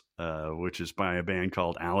Sopranos, which is by a band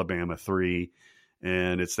called Alabama 3.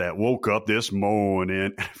 And it's that Woke Up This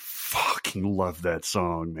Morning. I fucking love that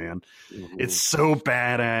song, man. It's so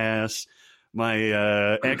badass.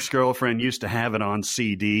 My ex-girlfriend used to have it on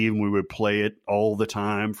CD, and we would play it all the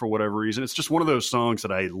time for whatever reason. It's just one of those songs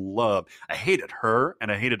that I love. I hated her,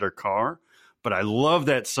 and I hated her car, but I love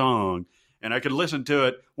that song, and I could listen to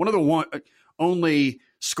it. One of the only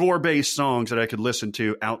score-based songs that I could listen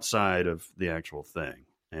to outside of the actual thing.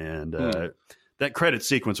 And that credit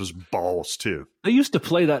sequence was balls, too. I used to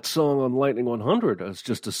play that song on Lightning 100 as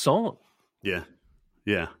just a song. Yeah.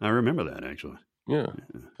 Yeah, I remember that, actually. Yeah.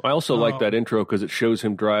 I also like that intro because it shows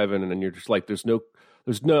him driving, and you're just like, there's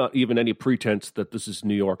not even any pretense that this is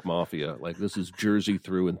New York Mafia. Like, this is Jersey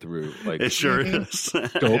through and through. Like, it sure is.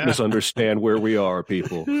 Don't misunderstand where we are,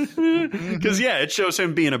 people. Because, it shows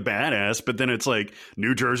him being a badass, but then it's like,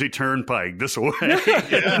 New Jersey Turnpike this way.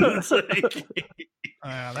 It's like...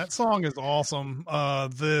 that song is awesome.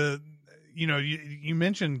 You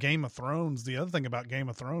mentioned Game of Thrones. The other thing about Game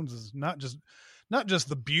of Thrones is not just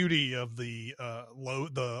the beauty of the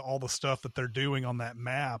all the stuff that they're doing on that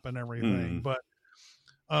map and everything, but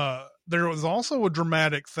there was also a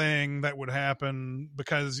dramatic thing that would happen,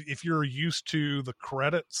 because if you're used to the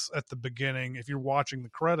credits at the beginning, if you're watching the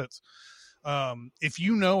credits, if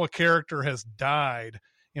you know a character has died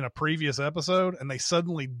in a previous episode and they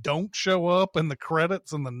suddenly don't show up in the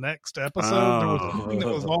credits in the next episode, there was something that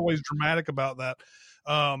was always dramatic about that.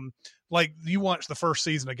 Like you watch the first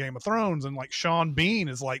season of Game of Thrones, and like Sean Bean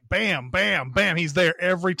is like, bam, bam, bam. He's there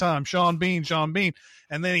every time. Sean Bean.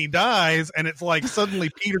 And then he dies, and it's like suddenly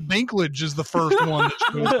Peter Dinklage is the first one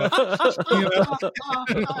that shows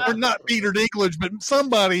up. Or not Peter Dinklage, but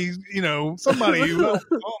somebody who else is on there.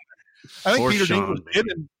 I think Peter Dinklage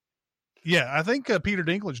did. I think Peter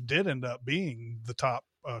Dinklage did end up being the top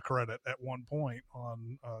credit at one point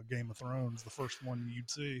on Game of Thrones, the first one you'd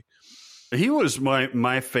see. He was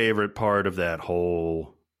my favorite part of that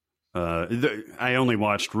whole. I only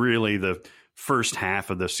watched really the first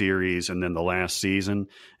half of the series and then the last season.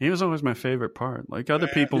 He was always my favorite part. Like other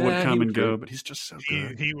people would come and go, but he's just so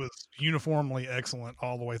good. He was uniformly excellent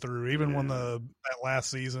all the way through. Even when that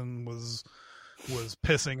last season was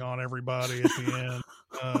pissing on everybody at the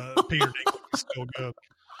end, Peter Dinklage was still good.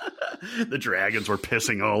 The dragons were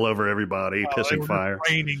pissing all over everybody, pissing fire.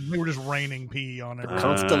 They were just raining pee on everybody.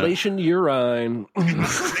 Constellation Urine.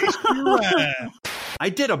 I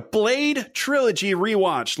did a Blade trilogy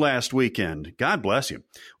rewatch last weekend. God bless you.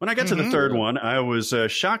 When I got to the third one, I was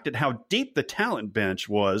shocked at how deep the talent bench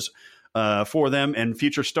was for them and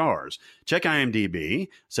future stars. Check IMDb,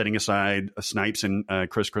 setting aside Snipes and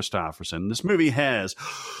Chris Christopherson. This movie has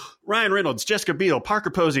Ryan Reynolds, Jessica Biel,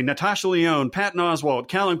 Parker Posey, Natasha Lyonne, Patton Oswalt,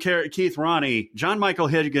 Callum Keith Ronnie, John Michael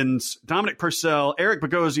Higgins, Dominic Purcell, Eric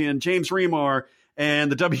Bogosian, James Remar,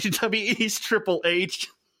 and the WWE's Triple H.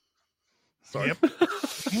 Yep.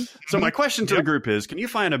 So my question to the group is, can you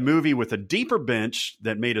find a movie with a deeper bench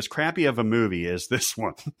that made as crappy of a movie as this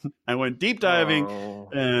one? I went deep diving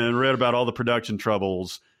and read about all the production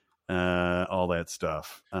troubles, all that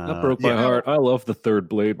stuff. That broke my heart. I love the third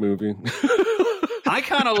Blade movie. I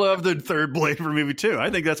kind of love the third Blade movie too. I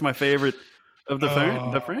think that's my favorite of the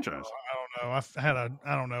franchise. I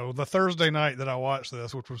don't know. The Thursday night that I watched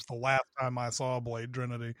this, which was the last time I saw Blade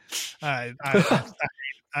Trinity,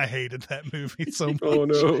 I hated that movie so much. Oh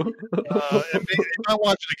no! If I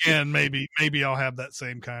watch it again, maybe I'll have that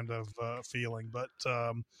same kind of feeling. But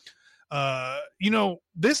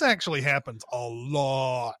this actually happens a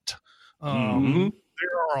lot. There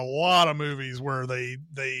are a lot of movies where they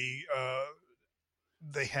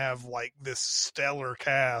have like this stellar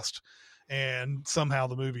cast, and somehow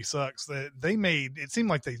the movie sucks. It seemed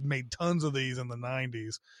like they made tons of these in the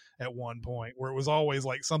 90s at one point, where it was always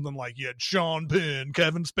like something like you had Sean Penn,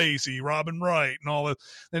 Kevin Spacey, Robin Wright, and all that,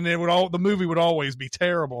 and the movie would always be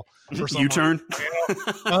terrible. U-turn?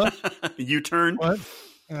 U-turn? What?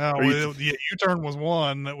 U-turn was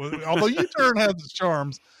one that was, although U-turn has its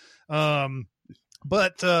charms.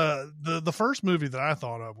 But the first movie that I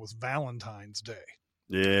thought of was Valentine's Day.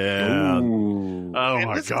 Yeah. Ooh. Oh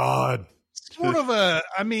my God. Sort of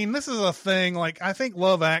this is a thing. Like, I think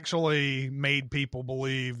Love Actually made people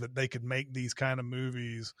believe that they could make these kind of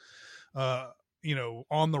movies,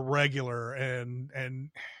 on the regular, and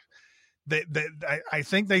I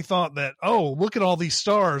think they thought that, oh, look at all these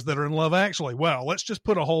stars that are in Love Actually. Well, let's just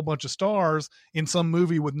put a whole bunch of stars in some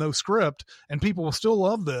movie with no script, and people will still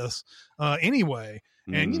love this anyway.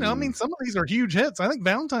 And some of these are huge hits. I think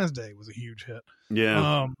Valentine's Day was a huge hit.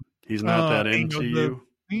 Yeah, he's not that into you.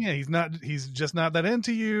 Yeah, he's not. He's just not that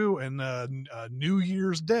into you. And New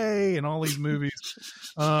Year's Day and all these movies.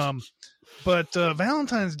 But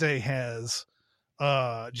Valentine's Day has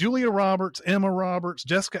Julia Roberts, Emma Roberts,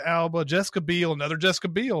 Jessica Alba, Jessica Biel, another Jessica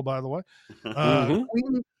Biel, by the way,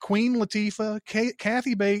 Queen Latifah,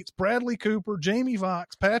 Kathy Bates, Bradley Cooper, Jamie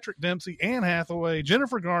Foxx, Patrick Dempsey, Anne Hathaway,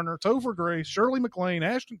 Jennifer Garner, Topher Grace, Shirley MacLaine,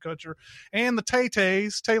 Ashton Kutcher, and the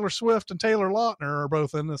Tay-Tays, Taylor Swift and Taylor Lautner are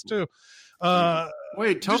both in this too.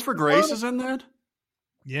 Wait, Topher Grace is in that?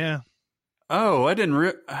 Yeah. Oh, I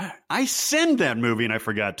didn't. I sent that movie and I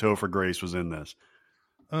forgot Topher Grace was in this.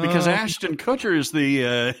 Because Ashton Kutcher is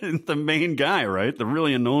the main guy, right? The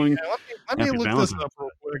really annoying. Yeah, let me look this up real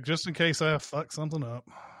quick, just in case I fuck something up.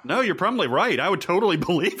 No, you're probably right. I would totally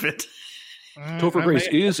believe it. Topher Grace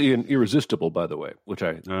is in Irresistible, by the way, which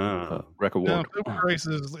I recommend. No, Topher Grace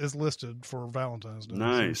is listed for Valentine's Day.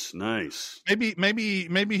 Nice.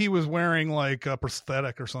 Maybe he was wearing like a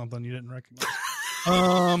prosthetic or something you didn't recognize.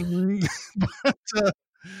 But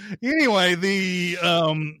anyway, the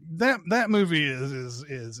that movie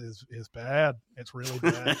is bad. It's really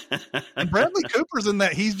bad. And Bradley Cooper's in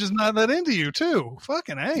that. He's just not that into you too.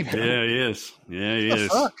 Fucking A, man. Yeah, he is. Yeah, he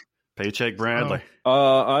is. Fuck? Paycheck Bradley.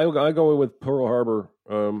 I go with Pearl Harbor,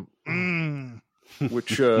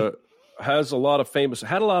 which had a lot of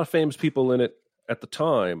famous people in it at the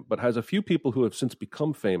time, but has a few people who have since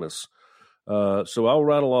become famous. So I'll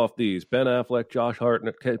rattle off these: Ben Affleck, Josh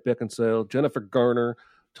Hartnett, Kate Beckinsale, Jennifer Garner,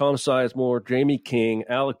 Tom Sizemore, Jamie King,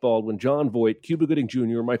 Alec Baldwin, John Voight, Cuba Gooding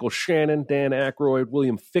Jr., Michael Shannon, Dan Aykroyd,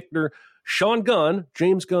 William Fichtner, Sean Gunn,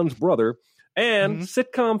 James Gunn's brother, and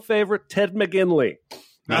sitcom favorite Ted McGinley.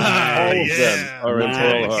 All of them are in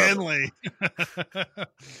Pearl Harbor.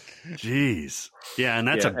 Jeez. Yeah, and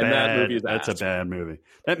that's a bad movie.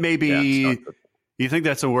 That may be. Yeah, you think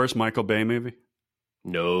that's the worst Michael Bay movie?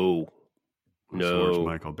 No. Worst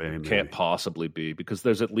Michael Bay movie. Can't possibly be, because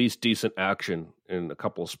there's at least decent action in a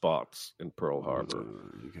couple of spots in Pearl Harbor.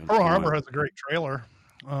 Pearl Harbor has a great trailer.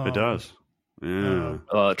 It does. Yeah.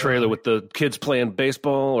 Trailer with the kids playing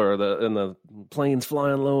baseball and the planes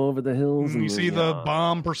flying low over the hills. And you see the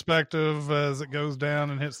bomb perspective as it goes down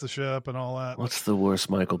and hits the ship and all that. What's the worst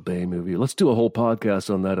Michael Bay movie? Let's do a whole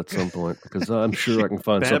podcast on that at some point, because I'm sure I can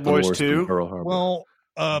find something worse than Pearl Harbor. Well,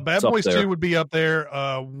 Bad Boys 2 would be up there.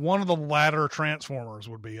 One of the latter Transformers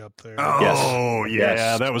would be up there. Oh,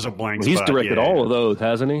 yes. That was a blank spot. He's directed all of those,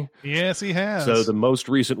 hasn't he? Yes, he has. So the most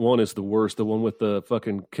recent one is the worst, the one with the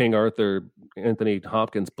fucking King Arthur, Anthony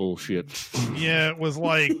Hopkins bullshit. Yeah, it was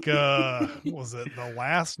like, was it The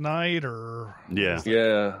Last Night or? Yeah.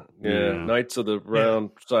 Knights of the Round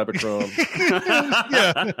Cybertron.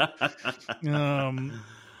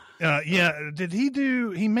 Did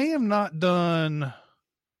he may have not done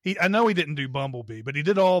I know he didn't do Bumblebee, but he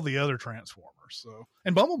did all the other Transformers. So,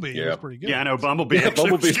 and Bumblebee was pretty good. Yeah, I know Bumblebee. Yeah,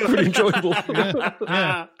 Bumblebee's pretty enjoyable.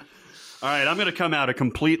 Yeah. All right, I'm going to come out a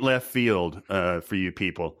complete left field for you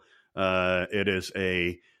people. It is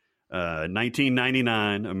a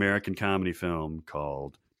 1999 American comedy film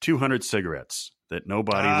called 200 Cigarettes that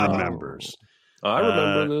nobody remembers. I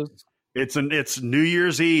remember this. It's New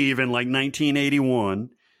Year's Eve in like 1981,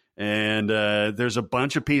 and there's a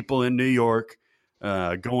bunch of people in New York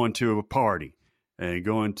going to a party and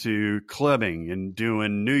going to clubbing and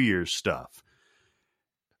doing New Year's stuff.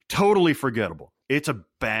 Totally forgettable. It's a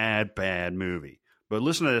bad, bad movie. But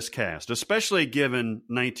listen to this cast, especially given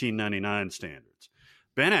 1999 standards.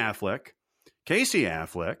 Ben Affleck, Casey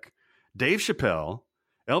Affleck, Dave Chappelle,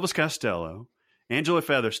 Elvis Costello, Angela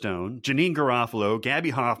Featherstone, Janine Garofalo, Gabby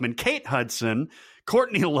Hoffman, Kate Hudson,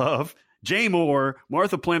 Courtney Love, Jay Moore,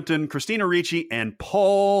 Martha Plimpton, Christina Ricci, and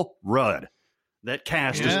Paul Rudd. That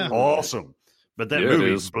cast is awesome. But that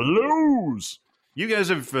movie blows. You guys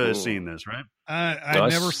have seen this, right? I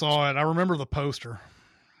never saw it. I remember the poster.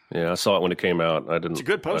 Yeah, I saw it when it came out. It's a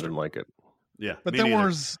good poster. I didn't like it. Yeah, but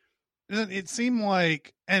it seemed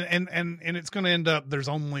like, and it's going to end up, there's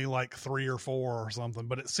only like 3 or 4 or something,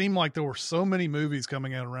 but it seemed like there were so many movies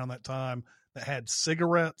coming out around that time that had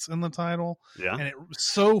cigarettes in the title. Yeah. And it was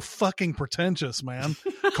so fucking pretentious, man.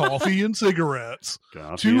 Coffee and cigarettes.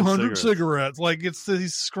 200 cigarettes. Like, it's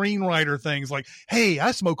these screenwriter things like, hey,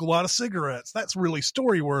 I smoke a lot of cigarettes. That's really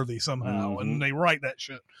story worthy somehow. Mm-hmm. And they write that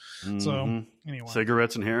shit. Mm-hmm. So anyway.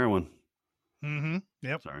 Cigarettes and heroin. Mm-hmm.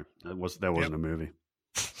 Yep. Sorry. That wasn't a movie.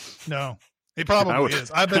 No. It probably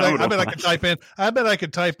is. I bet I could type in. I bet I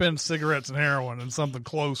could type in cigarettes and heroin, and something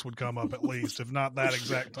close would come up at least, if not that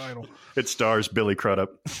exact title. It stars Billy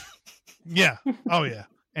Crudup. Yeah. Oh yeah.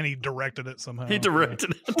 And he directed it somehow. He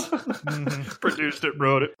directed it, produced it,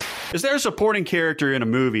 wrote it. Is there a supporting character in a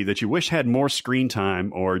movie that you wish had more screen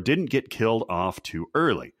time or didn't get killed off too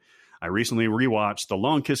early? I recently rewatched The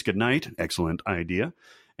Long Kiss Goodnight. Excellent idea.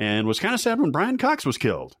 And was kind of sad when Brian Cox was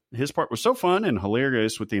killed. His part was so fun and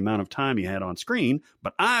hilarious with the amount of time he had on screen,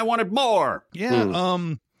 but I wanted more. Yeah.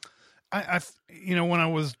 I when I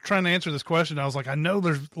was trying to answer this question, I was like, I know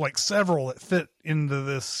there's like several that fit into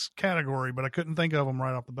this category, but I couldn't think of them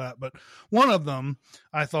right off the bat. But one of them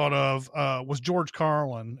I thought of was George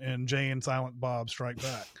Carlin in Jay and Silent Bob Strike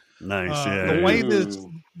Back. Nice.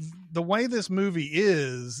 The way this movie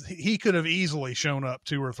is, he could have easily shown up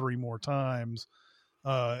 2 or 3 more times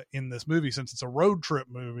in this movie, since it's a road trip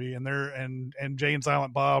movie, and and Jay and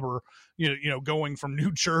Silent Bob are going from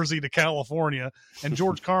New Jersey to California, and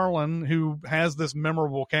George Carlin, who has this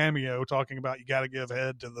memorable cameo talking about you got to give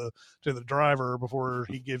head to the driver before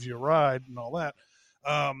he gives you a ride and all that.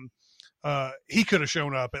 He could have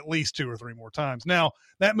shown up at least 2 or 3 more times. Now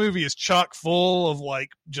that movie is chock full of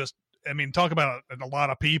talk about a lot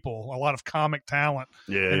of people, a lot of comic talent,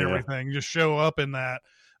 and everything just show up in that.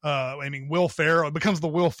 Will Ferrell, it becomes the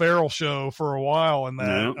Will Ferrell show for a while in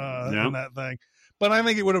that in that thing. But I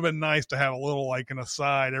think it would have been nice to have a little like an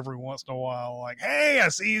aside every once in a while, like, "Hey, I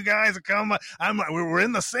see you guys are coming. We're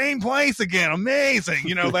in the same place again. Amazing,"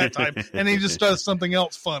 that type. And he just does something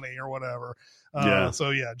else funny or whatever. So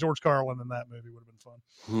yeah, George Carlin in that movie would have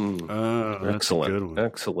been fun. Excellent,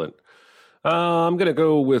 excellent. I'm gonna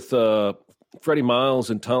go with Freddie Miles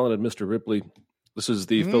and Talented Mr. Ripley. This is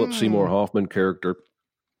the Philip Seymour Hoffman character,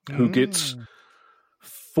 who gets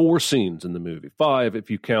 4 scenes in the movie, 5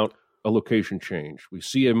 if you count a location change.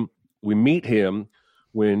 We meet him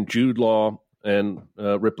when Jude Law and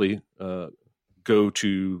Ripley go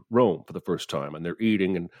to Rome for the first time, and they're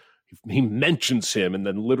eating, and he mentions him, and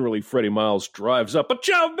then literally Freddie Miles drives up, "But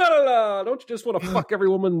ciao, Bella! Don't you just want to fuck every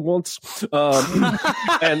woman once?"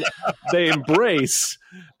 And they embrace,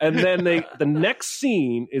 and then the next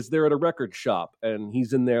scene is they're at a record shop, and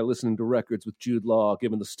he's in there listening to records with Jude Law,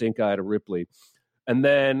 giving the stink eye to Ripley, and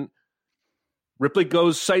then Ripley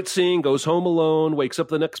goes sightseeing, goes home alone, wakes up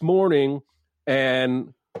the next morning,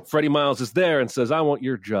 and Freddie Miles is there and says, "I want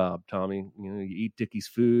your job, Tommy. You eat Dickie's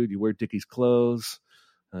food, you wear Dickie's clothes.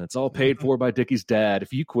 It's all paid for by Dickie's dad.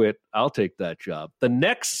 If you quit, I'll take that job." The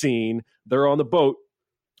next scene, they're on the boat.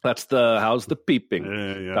 That's how's the peeping?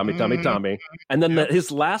 Tommy. And then his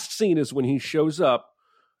last scene is when he shows up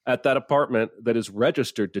at that apartment that is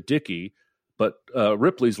registered to Dickie, but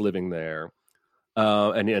Ripley's living there,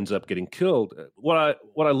 and he ends up getting killed. What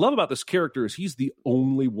I love about this character is he's the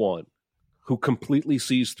only one who completely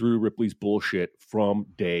sees through Ripley's bullshit from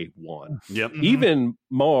day one. Yep. Even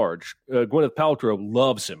Marge, Gwyneth Paltrow,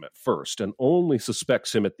 loves him at first and only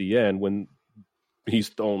suspects him at the end when he's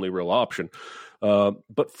the only real option.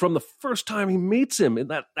 But from the first time he meets him in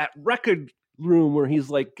that record room where he's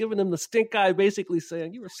like giving him the stink eye, basically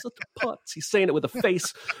saying, "You are such a putz." He's saying it with a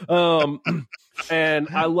face. And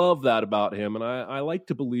I love that about him. And I like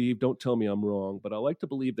to believe, don't tell me I'm wrong, but I like to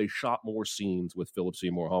believe they shot more scenes with Philip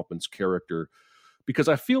Seymour Hoffman's character, because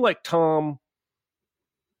I feel like Tom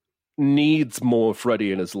needs more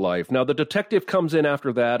Freddy in his life. Now, the detective comes in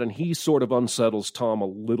after that, and he sort of unsettles Tom a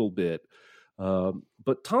little bit.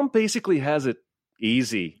 But Tom basically has it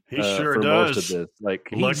easy. He sure for does. most of this. Like,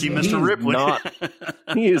 Lucky Mr. Ripley.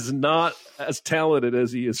 He is not as talented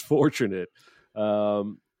as he is fortunate.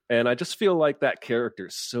 And I just feel like that character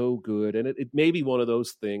is so good. And it may be one of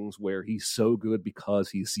those things where he's so good because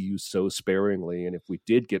he's used so sparingly. And if we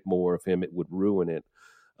did get more of him, it would ruin it.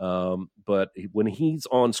 But when he's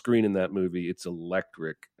on screen in that movie, it's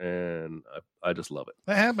electric, and I just love it.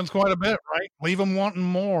 That happens quite a bit, right? Leave them wanting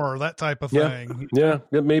more, that type of thing. Yeah,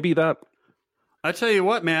 maybe that. I tell you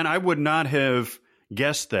what, man, I would not have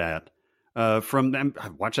guessed that from them.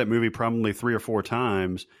 I've watched that movie probably 3 or 4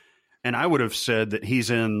 times, and I would have said that he's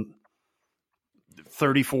in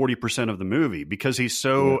 30-40% of the movie because he's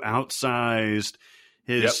so outsized.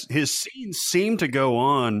 His scenes seem to go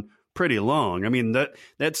on pretty long. I mean,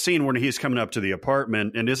 that scene when he's coming up to the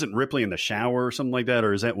apartment, and isn't Ripley in the shower or something like that,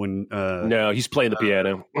 or is that when? No, he's playing the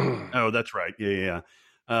piano. Oh, that's right. Yeah.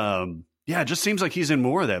 It just seems like he's in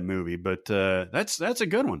more of that movie, but that's a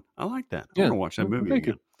good one. I like that. I want to watch that movie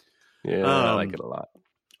again. Yeah, I like it a lot.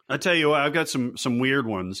 I tell you what, I've got some weird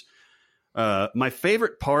ones. My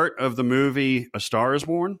favorite part of the movie A Star Is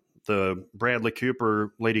Born, the Bradley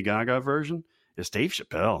Cooper, Lady Gaga version, is Dave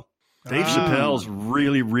Chappelle. Dave Chappelle's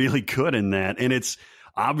really, really good in that. And it's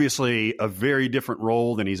obviously a very different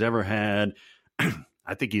role than he's ever had.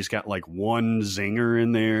 I think he's got like one zinger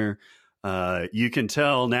in there. You can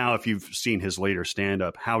tell now, if you've seen his later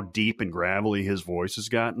stand-up, how deep and gravelly his voice has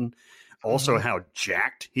gotten. Also, how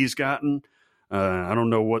jacked he's gotten. I don't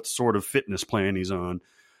know what sort of fitness plan he's on.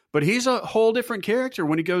 But he's a whole different character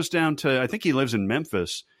when he goes down to, I think he lives in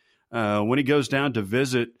Memphis, when he goes down to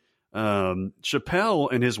visit Chappelle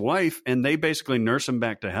and his wife, and they basically nurse him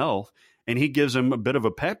back to health, and he gives him a bit of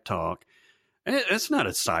a pep talk. And it's not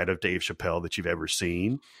a side of Dave Chappelle that you've ever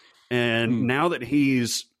seen. And now that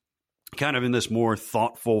he's kind of in this more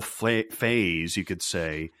thoughtful phase, you could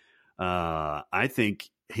say, I think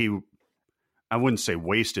I wouldn't say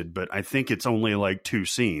wasted, but I think it's only like 2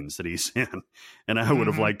 scenes that he's in. And I would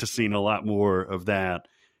have liked to seen a lot more of that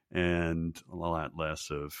and a lot less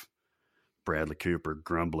of Bradley Cooper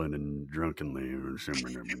grumbling and drunkenly. Steal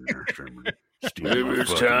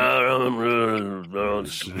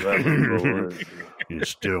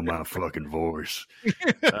my fucking voice.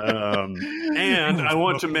 And I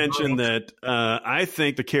want to mention that I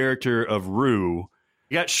think the character of Rue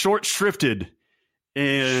got short-shrifted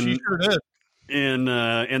in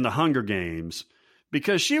the Hunger Games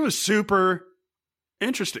because she was super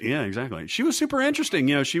interesting. Yeah, exactly. She was super interesting.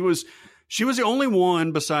 You know, she was the only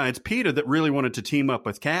one besides Peeta that really wanted to team up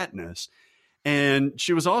with Katniss. And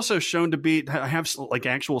she was also shown to have like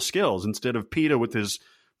actual skills instead of Peeta with his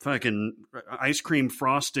fucking ice cream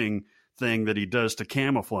frosting thing that he does to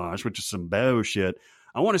camouflage, which is some bullshit.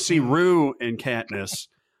 I want to see Rue and Katniss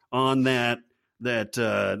on that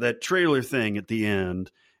trailer thing at the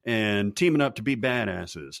end and teaming up to be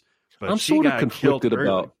badasses. But I'm sort of conflicted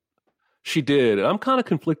about. She did. I'm kind of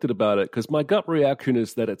conflicted about it because my gut reaction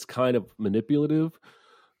is that it's kind of manipulative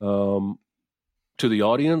to the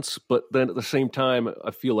audience, but then at the same time,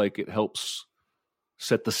 I feel like it helps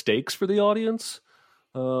set the stakes for the audience.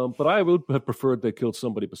 But I would have preferred they killed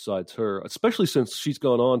somebody besides her, especially since she's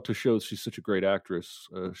gone on to show she's such a great actress.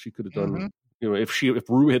 She could have done, if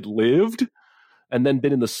Rue had lived and then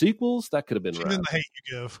been in the sequels, that could have been rad. The Hate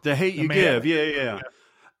You Give. The Hate You Give, yeah.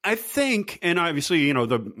 I think, and obviously,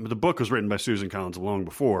 the book was written by Susan Collins long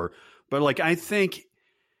before, but like I think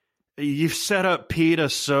you've set up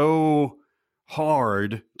Peeta so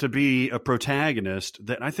hard to be a protagonist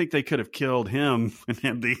that I think they could have killed him and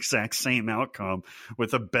had the exact same outcome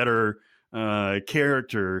with a better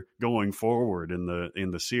character going forward in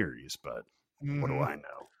the series. But what do I know?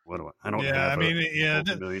 I don't have a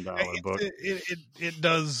multi-million-dollar book. It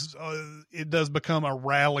does become a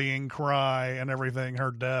rallying cry and everything,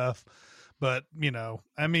 her death. But, in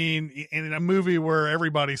a movie where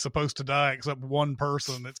everybody's supposed to die except one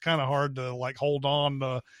person, it's kind of hard to like hold on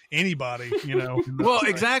to anybody, Well,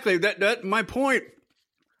 exactly. That my point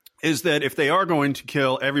is that if they are going to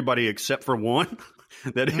kill everybody except for one,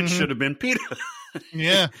 that it should have been Peeta.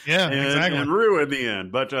 Yeah, exactly. And Rue in the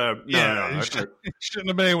end. But he shouldn't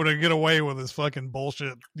have been able to get away with his fucking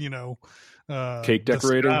bullshit, cake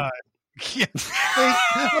decorating. Yeah,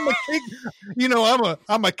 I'm a cake.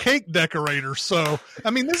 I'm a cake decorator. So I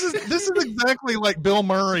mean, this is exactly like Bill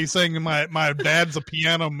Murray saying my dad's a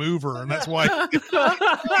piano mover, and that's why.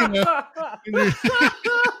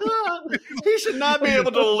 He should not be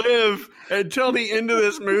able to live until the end of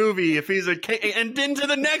this movie if he's a cake, and into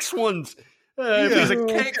the next ones if he's a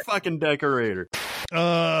cake fucking decorator.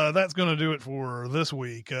 That's going to do it for this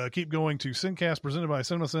week. Keep going to Sincast presented by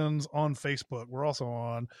CinemaSins on Facebook. We're also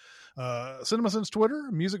on CinemaSins Twitter,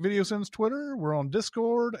 Music Video Sins Twitter. We're on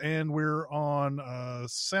Discord, and we're on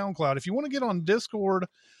SoundCloud. If you want to get on Discord,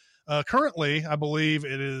 currently, I believe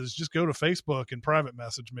it is just go to Facebook and private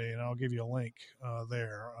message me, and I'll give you a link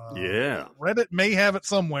there. Reddit may have it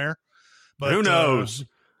somewhere, but who knows?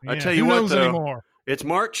 I tell you what, though, anymore? It's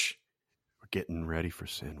March. We're getting ready for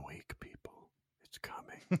Sin Week, people. It's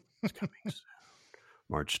coming. It's coming soon.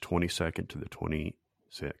 March 22nd to the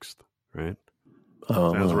 26th, right?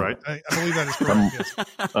 Sounds right. I believe that is correct. Yes.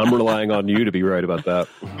 I'm relying on you to be right about that.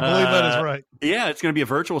 I believe that is right. Yeah, it's going to be a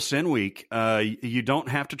virtual Sin Week. You don't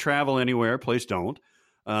have to travel anywhere. Please don't.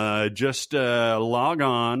 Just log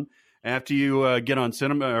on after you get on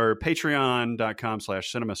cinema or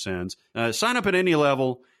patreon.com/cinemasins. Sign up at any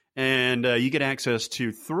level, and you get access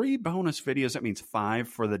to 3 bonus videos. That means 5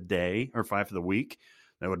 for the day or 5 for the week.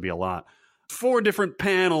 That would be a lot. 4 different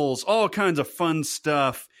panels, all kinds of fun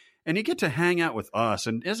stuff. And you get to hang out with us.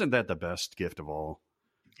 And isn't that the best gift of all?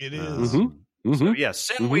 It is. So, yeah,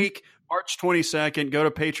 Sin Week, March 22nd. Go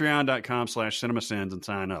to patreon.com/cinemasins and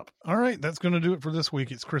sign up. All right. That's going to do it for this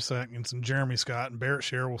week. It's Chris Atkinson, Jeremy Scott, and Barrett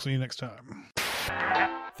Sher. We'll see you next time.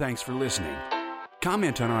 Thanks for listening.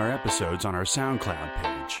 Comment on our episodes on our SoundCloud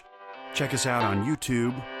page. Check us out on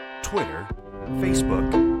YouTube, Twitter,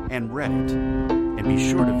 Facebook, and Reddit. And be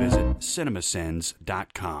sure to visit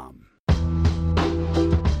cinemasins.com.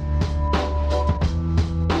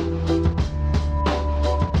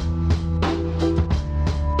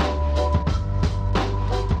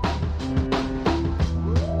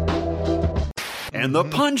 And the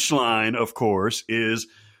punchline, of course, is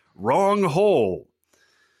wrong hole.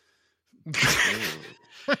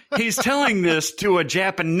 He's telling this to a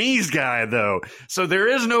Japanese guy, though. So there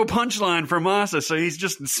is no punchline from Masa. So he's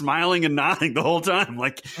just smiling and nodding the whole time.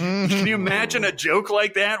 Like, can you imagine a joke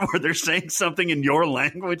like that where they're saying something in your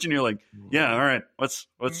language and you're like, yeah, all right, what's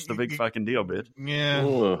the big fucking deal, bitch?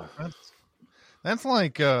 Yeah. That's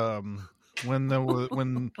like when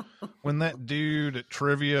that dude at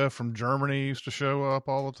trivia from Germany used to show up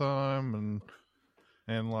all the time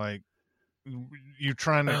and like you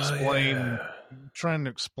trying to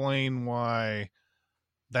explain why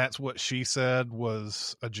that's what she said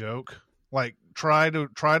was a joke. Like try to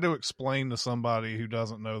explain to somebody who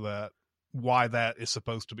doesn't know that why that is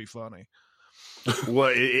supposed to be funny.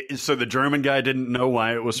 What? So the German guy didn't know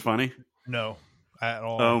why it was funny? No. At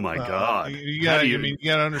all. Oh my God! You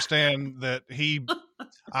gotta understand that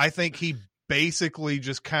I think he basically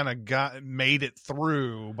just kind of made it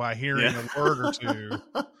through by hearing a word or two,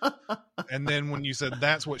 and then when you said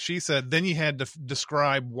that's what she said, then you had to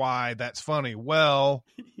describe why that's funny. Well,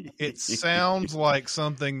 it sounds like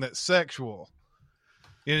something that's sexual,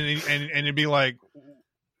 and it'd be like,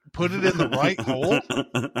 put it in the right hole,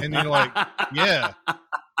 and you're like, yeah.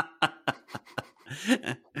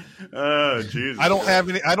 Oh Jesus! I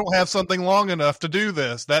don't have something long enough to do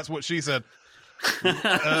this. That's what she said.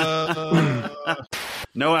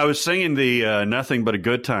 No, I was singing the Nothing But a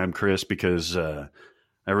Good Time, Chris, because I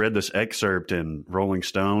read this excerpt in Rolling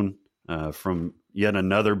Stone from yet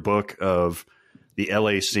another book of the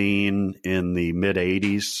LA scene in the mid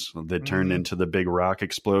 80s that turned into the big rock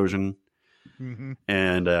explosion.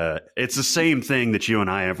 And it's the same thing that you and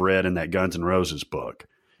I have read in that Guns N' Roses book.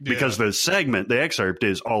 Because the excerpt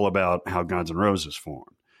is all about how Guns N' Roses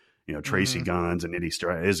formed. You know, Tracy Guns and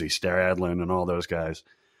Izzy Stradlin and all those guys.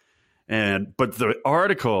 But the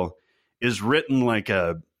article is written like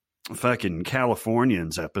a fucking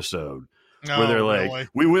Californians episode. Where they're like, really?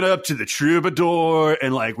 We went up to the Troubadour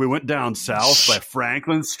and like we went down south by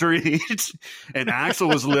Franklin Street and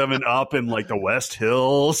Axl was living up in like the West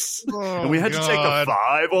Hills and we had to take the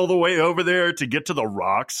 5 all the way over there to get to the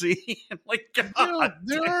Roxy. Like, God,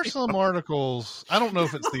 there are some articles. I don't know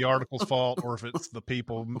if it's the article's fault or if it's the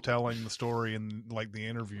people telling the story and like the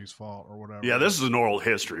interview's fault or whatever. Yeah, this is an oral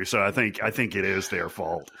history, so I think it is their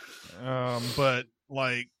fault. But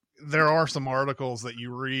like, there are some articles that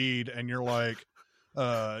you read and you're like,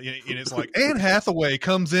 and it's like Anne Hathaway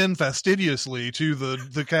comes in fastidiously to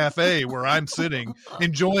the cafe where I'm sitting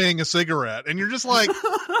enjoying a cigarette. And you're just like,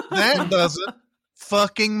 that doesn't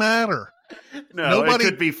fucking matter. No, it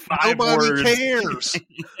could be 5 words. Nobody cares.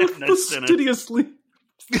 Fastidiously.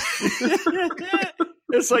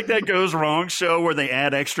 It's like that Goes Wrong show where they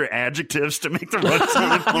add extra adjectives to make the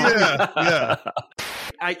runtime. Yeah.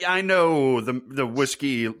 I know the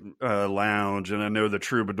Whiskey Lounge and I know the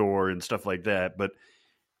Troubadour and stuff like that,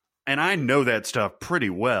 and I know that stuff pretty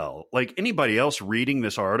well. Like anybody else reading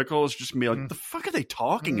this article is just gonna be like, the fuck are they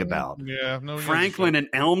talking about? Yeah, no. Franklin and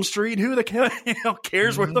Elm Street? Who the hell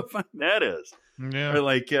cares where the fuck that is? Yeah. Or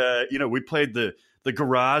like, we played the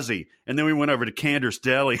Garazi and then we went over to Cander's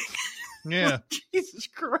Deli. Yeah. Jesus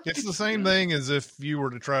Christ. It's the same thing as if you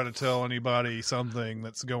were to try to tell anybody something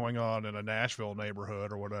that's going on in a Nashville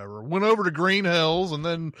neighborhood or whatever. Went over to Green Hills and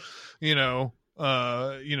then,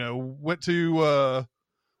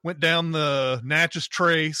 went down the Natchez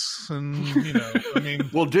Trace and, I mean.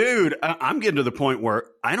 Well, dude, I'm getting to the point where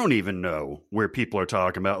I don't even know where people are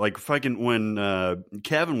talking about. Like fucking when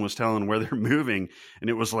Kevin was telling where they're moving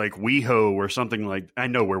and it was like WeHo or something like, I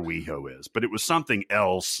know where WeHo is, but it was something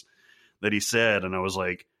else that he said, and I was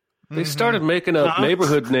like, they started making up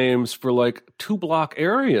neighborhood names for like 2-block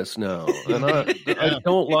areas now, and I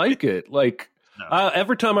don't like it. Like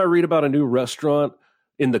every time I read about a new restaurant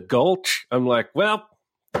in the Gulch, I'm like, well,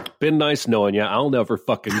 been nice knowing you. I'll never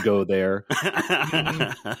fucking go there.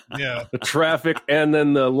 Yeah, the traffic and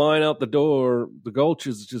then the line out the door. The Gulch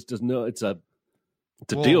is just it's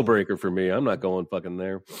a deal breaker for me. I'm not going fucking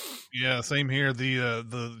there. Yeah, same here.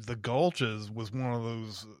 The Gulches was one of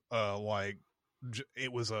those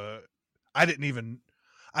it was I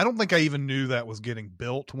don't think I even knew that was getting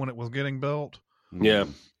built when it was getting built. Yeah.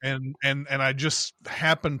 And I just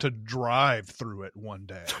happened to drive through it one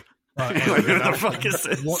day. What the fuck is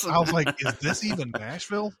this? I was like, is this even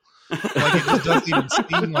Nashville? Like it just doesn't even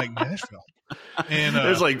seem like Nashville. And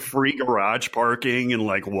there's like free garage parking and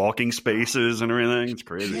like walking spaces and everything. It's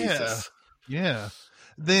crazy. Yeah.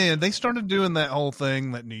 Then they started doing that whole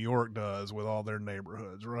thing that New York does with all their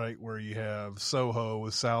neighborhoods, right? Where you have Soho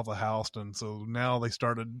is south of Houston. So now they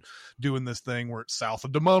started doing this thing where it's south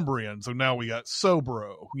of Demonbreun. So now we got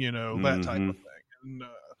Sobro, that type of thing.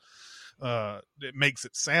 And it makes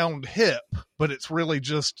it sound hip, but it's really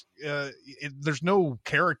just there's no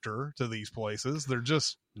character to these places. They're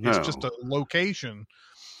just it's just a location.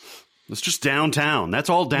 It's just downtown. That's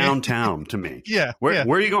all downtown to me. Yeah. Where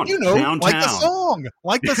are you going? Downtown. Downtown.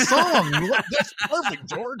 Like the song. That's perfect,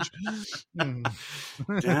 George.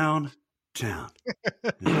 Downtown.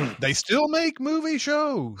 They still make movie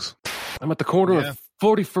shows. I'm at the corner of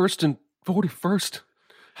 41st and 41st.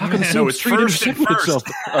 How can it's first and first. Itself?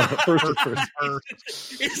 First.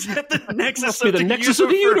 Is that the nexus of the nexus of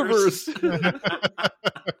the universe?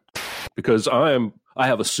 Because I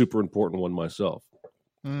have a super important one myself.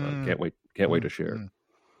 Can't wait to share.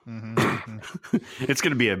 It's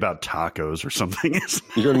going to be about tacos or something.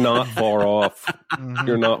 You're not far off.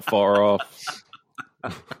 You're not far off.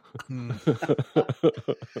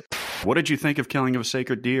 What did you think of Killing of a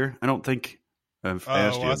Sacred Deer? I don't think I've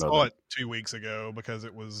asked you about it. I saw it 2 weeks ago because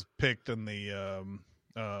it was picked in the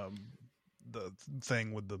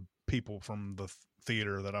thing with the people from the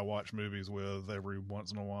theater that I watch movies with every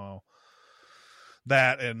once in a while.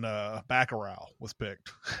 That and Bacurau was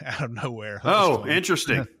picked out of nowhere. Oh,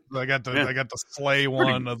 interesting. I got to slay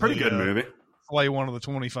one of pretty good movie. Slay one of the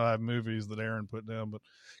 25 movies that Aaron put down, but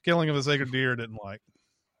Killing of a Sacred Deer didn't like.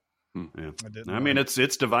 Yeah. I mean, it's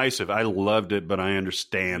divisive. I loved it, but I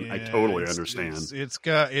understand. Yeah, I totally understand. It's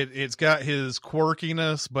got his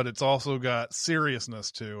quirkiness, but it's also got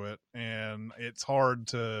seriousness to it, and it's hard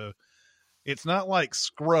to. It's not like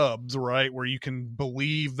Scrubs, right, where you can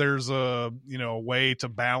believe there's a way to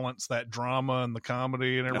balance that drama and the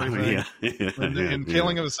comedy and everything. In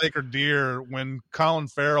Killing of a Sacred Deer, when Colin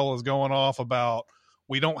Farrell is going off about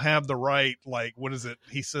we don't have the right, like, what is it?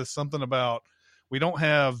 He says something about we don't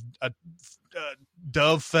have a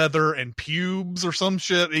dove feather and pubes or some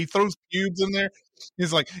shit. He throws pubes in there.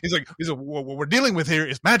 He's like, what we're dealing with here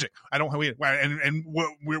is magic. I don't have we're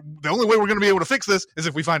the only way we're going to be able to fix this is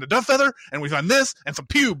if we find a dove feather and we find this and some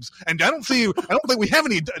pubes. And I don't think we have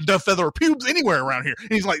any dove feather or pubes anywhere around here.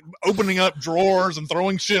 And he's like opening up drawers and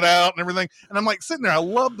throwing shit out and everything. And I'm like sitting there. I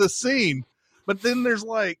love this scene, but then there's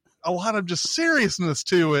like a lot of just seriousness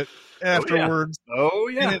to it afterwards. Oh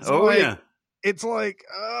yeah. It's like,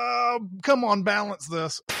 come on, balance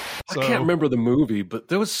this. I can't remember the movie, but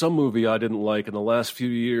there was some movie I didn't like in the last few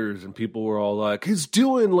years, and people were all like, he's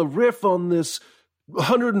doing a riff on this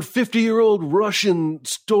 150-year-old Russian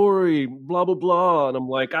story, blah, blah, blah. And I'm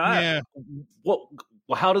like, well,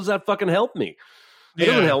 how does that fucking help me? It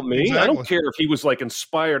doesn't help me. Exactly. I don't care if he was like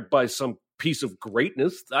inspired by some piece of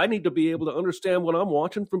greatness. I need to be able to understand what I'm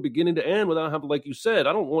watching from beginning to end without having, like you said,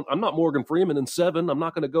 I'm not Morgan Freeman in Seven. I'm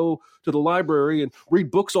not going to go to the library and read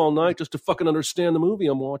books all night just to fucking understand the movie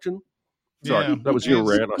I'm watching. Sorry, that was your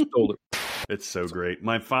rant. I stole it. It's so great.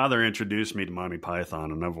 My father introduced me to Monty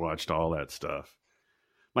Python, and I've watched all that stuff.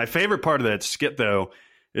 My favorite part of that skit, though,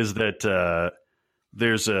 is that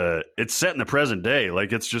it's set in the present day.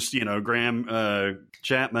 Like, it's just, Graham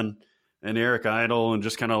Chapman and Eric Idle and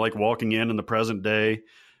just kind of like walking in the present day,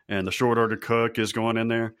 and the short order cook is going in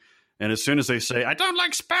there. And as soon as they say, "I don't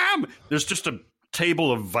like spam," there's just a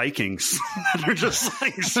table of Vikings. They're just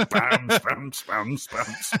like spam, spam, spam,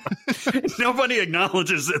 spam. Nobody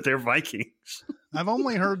acknowledges that they're Vikings. I've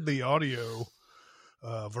only heard the audio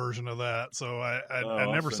version of that, so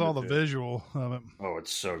I never saw the visual of it. Oh,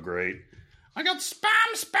 it's so great. I got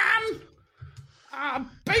spam,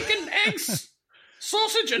 bacon, eggs,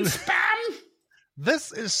 sausage, and spam.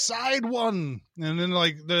 This is side one, and then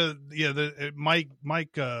like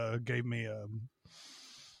Mike gave me a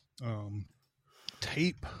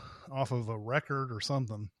tape off of a record or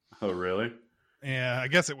something. Oh, really? Yeah, I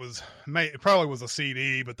guess it probably was a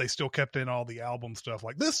CD, but they still kept in all the album stuff.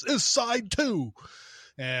 Like, this is side 2.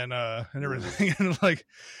 And everything, and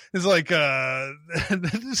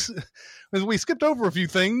we skipped over a few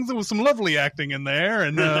things. There was some lovely acting in there,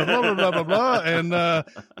 and blah blah blah blah blah. And there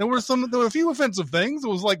were a few offensive things. It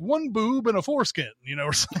was like one boob and a foreskin,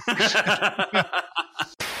 or something.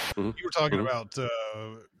 You were talking about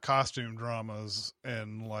costume dramas,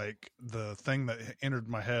 and like the thing that entered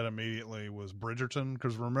my head immediately was Bridgerton,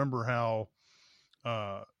 because remember how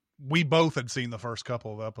we both had seen the first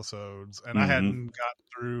couple of episodes, and I hadn't gotten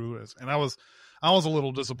through it, and I was a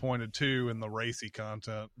little disappointed too in the racy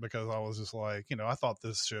content, because I was just like, I thought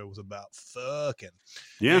this show was about fucking.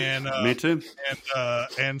 Yeah, and, me too.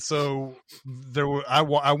 And so I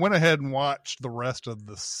went ahead and watched the rest of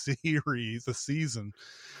the season,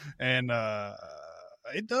 and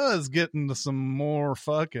it does get into some more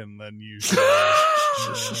fucking than usual.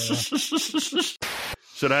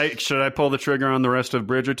 Should I pull the trigger on the rest of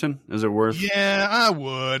Bridgerton? Is it worth? Yeah, I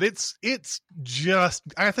would.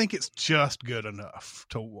 I think it's just good enough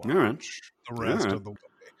to watch the rest of the way.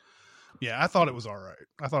 Yeah, I thought it was all right.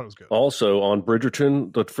 I thought it was good. Also, on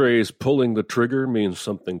Bridgerton, the phrase "pulling the trigger" means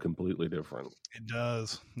something completely different. It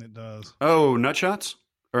does. Oh, nutshots?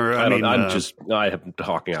 Or I'm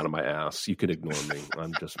talking out of my ass. You can ignore me.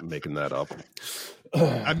 I'm just making that up.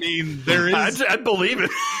 I mean, there is. I believe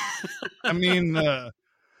it. I mean,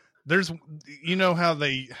 there's, how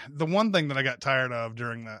the one thing that I got tired of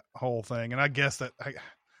during that whole thing, and I guess that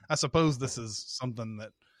I suppose this is something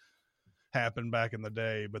that happened back in the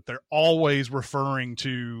day, but they're always referring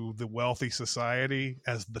to the wealthy society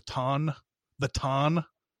as the ton.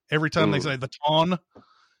 Every time they say the ton.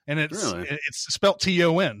 And it's spelled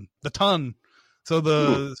Ton, the ton. So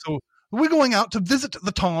we're going out to visit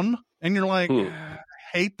the ton, and you're like, I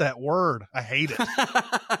hate that word. I hate it.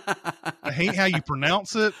 I hate how you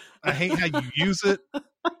pronounce it. I hate how you use it.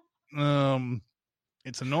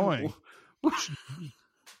 It's annoying.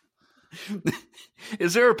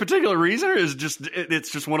 Is there a particular reason, or is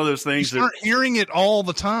it's just one of those things? You start hearing it all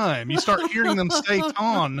the time. You start hearing them say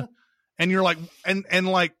ton, and you're like, and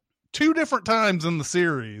like 2 different times in the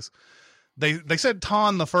series, they said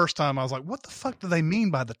ton the first time. I was like, what the fuck do they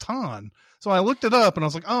mean by the ton? So I looked it up, and I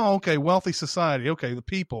was like, oh, okay, wealthy society. Okay, the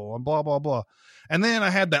people, and blah, blah, blah. And then I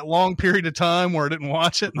had that long period of time where I didn't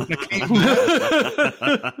watch it, and I came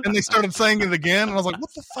back, and they started saying it again, and I was like,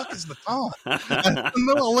 what the fuck is the ton? I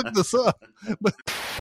know I looked this up. But